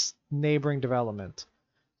parents' neighboring development.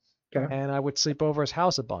 Okay. And I would sleep over his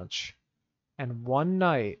house a bunch. And one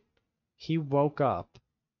night he woke up,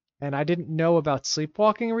 and I didn't know about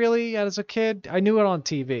sleepwalking really as a kid. I knew it on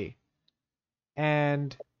TV.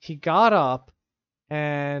 And he got up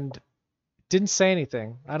and didn't say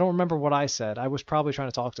anything. I don't remember what I said. I was probably trying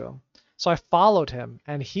to talk to him. So I followed him,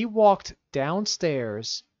 and he walked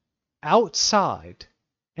downstairs outside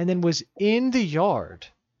and then was in the yard.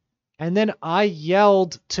 And then I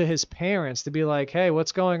yelled to his parents to be like, "Hey,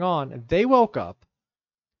 what's going on?" And they woke up.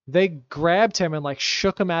 They grabbed him and like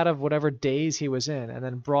shook him out of whatever daze he was in and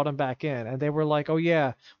then brought him back in. And they were like, "Oh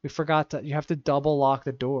yeah, we forgot that you have to double lock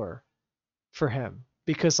the door for him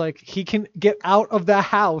because like he can get out of the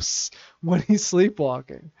house when he's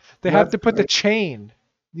sleepwalking. They have That's to put the great. chain.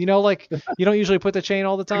 Like you don't usually put the chain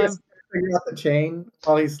all the I guess time. figure out the chain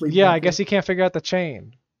while he's Yeah, I guess sleepwalking. he can't figure out the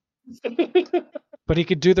chain, but he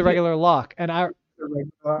could do the regular lock. And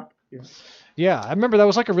Yeah. yeah, I remember that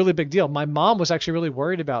was like a really big deal. My mom was actually really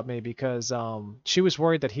worried about me because she was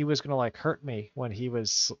worried that he was gonna like hurt me when he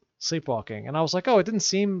was sleepwalking. And I was like, "Oh, it didn't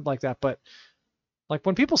seem like that." But like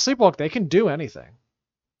when people sleepwalk, they can do anything.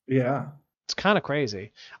 Yeah. It's kind of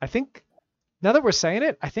crazy. I think now that we're saying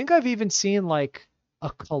it, I think I've even seen like a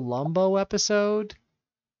Columbo episode.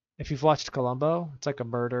 If you've watched Columbo, it's like a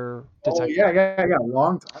murder Oh detective. yeah.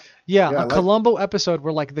 Long time. Yeah, Yeah, a I like. Columbo episode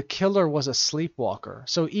where like the killer was a sleepwalker.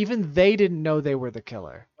 So even they didn't know they were the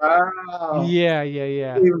killer. Wow. Yeah, yeah,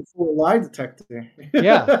 yeah. Even for a lie detector.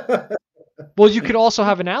 Yeah. Well, you could also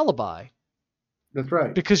have an alibi That's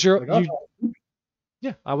right. because you're Like, oh, you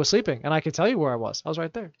yeah, I was sleeping and I could tell you where I was. I was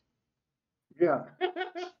right there. yeah.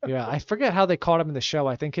 Yeah, I forget how they caught him in the show.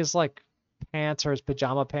 I think his like pants or his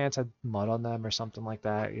pajama pants had mud on them or something like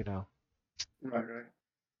that. Right.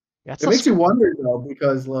 That's It a makes you wonder though,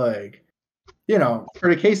 because like, for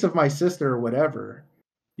the case of my sister or whatever,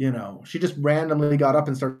 she just randomly got up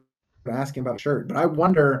and started asking about a shirt. But I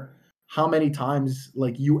wonder how many times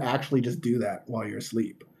like you actually just do that while you're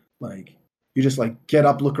asleep. Like you just like get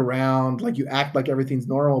up, look around, like you act like everything's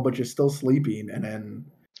normal, but you're still sleeping, and then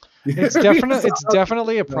it's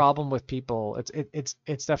definitely a problem with people. It's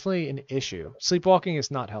definitely an issue. Sleepwalking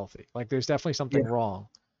is not healthy. Like there's definitely yeah, something wrong.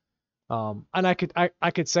 And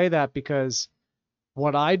I could say that because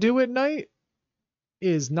what I do at night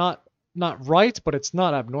is not not right, but it's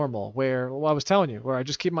not abnormal. Where, well, I was telling you, where I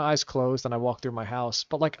just keep my eyes closed and I walk through my house,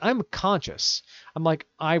 but like I'm conscious. I'm like,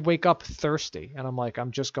 I wake up thirsty and I'm like,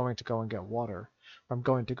 I'm just going to go and get water. Or I'm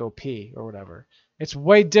going to go pee or whatever. It's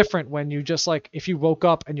way different when you just like, if you woke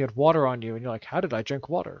up and you had water on you and you're like, how did I drink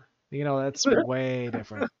water? You know, that's way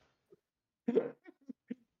different.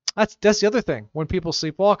 That's the other thing. When people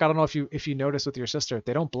sleepwalk, I don't know if you notice with your sister,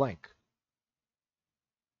 they don't blink.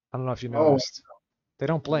 I don't know if you Oh, noticed. They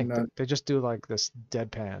don't I'm blink. not. They just do like this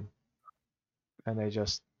deadpan, and they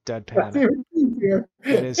just That's deadpan it. even easier.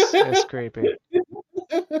 It's creepy.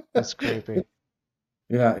 It's creepy.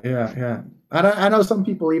 Yeah, yeah, yeah. I know some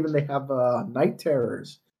people even they have night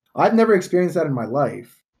terrors. I've never experienced that in my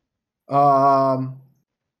life. Um,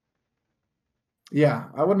 yeah,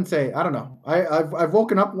 I wouldn't say. I don't know. I've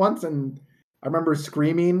woken up once and I remember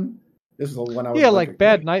screaming. This is when I was Yeah, like, like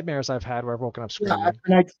bad nightmares I've had where I've woken up yeah, screaming.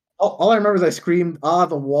 and all I remember is I screamed,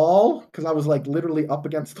 the wall, because I was like literally up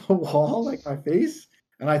against the wall, like my face.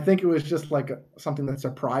 And I think it was just like something that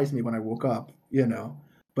surprised me when I woke up, you know.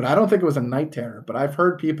 But I don't think it was a night terror. But I've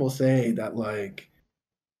heard people say that like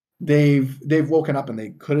they've woken up and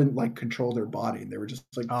they couldn't like control their body and they were just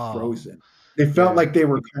like Oh, frozen. They felt yeah. like they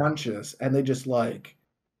were conscious and they just like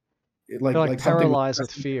They're like something was paralyzed with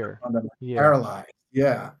pressing fear. on them, Yeah, paralyzed.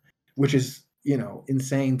 Yeah, which is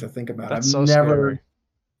insane to think about. that's so scary.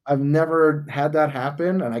 I've never had that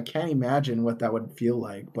happen, and I can't imagine what that would feel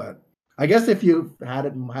like. But I guess if you had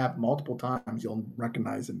it have multiple times, you'll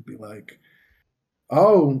recognize it and be like,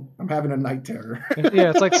 "Oh, I'm having a night terror."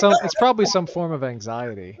 Yeah, it's probably some form of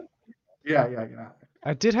anxiety. Yeah, yeah, yeah.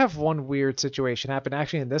 I did have one weird situation happen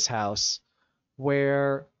actually in this house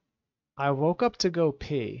where I woke up to go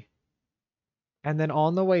pee, and then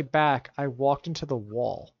on the way back, I walked into the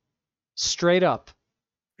wall straight up.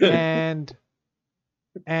 And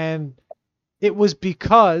and it was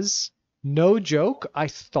because, no joke, I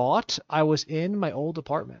thought I was in my old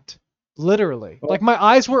apartment. Literally. Oh, Like my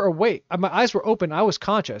eyes were awake, my eyes were open, I was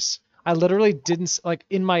conscious. I literally didn't like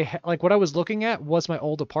in my like what I was looking at was my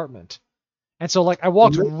old apartment. And so like I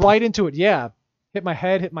walked really? right into it. Yeah. Hit my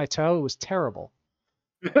head, hit my toe. It was terrible.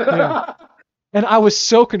 Yeah. And I was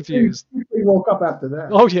so You confused. quickly woke up after that.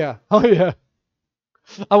 Oh yeah. Oh yeah.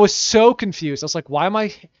 I was so confused. I was like, why am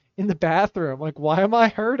I in the bathroom? Like, why am I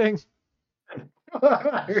hurting?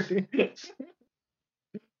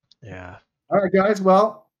 Yeah. All right, guys.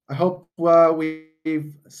 Well, I hope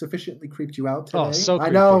we've sufficiently creeped you out Oh, today. so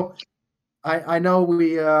creepy. I know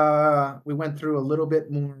we went through a little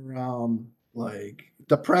bit more like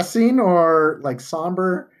depressing or like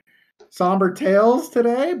somber tales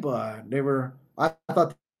today, but I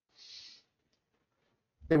thought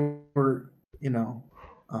they were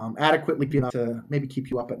adequately enough to maybe keep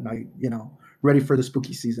you up at night, ready for the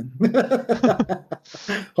spooky season.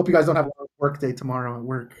 Hope you guys don't have a work day tomorrow at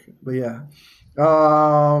work, but yeah.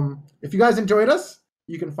 If you guys enjoyed us,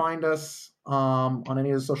 you can find us on any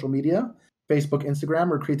of the social media. Facebook, Instagram,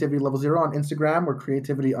 we're Creativity Level Zero. On Instagram, we're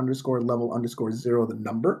Creativity _level_0, the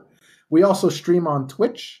number. We also stream on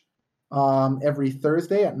Twitch every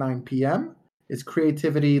Thursday at 9 p.m. It's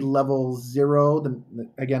Creativity Level Zero.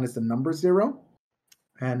 Again, it's the number 0.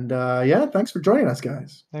 And yeah, thanks for joining us,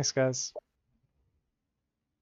 guys. Thanks, guys.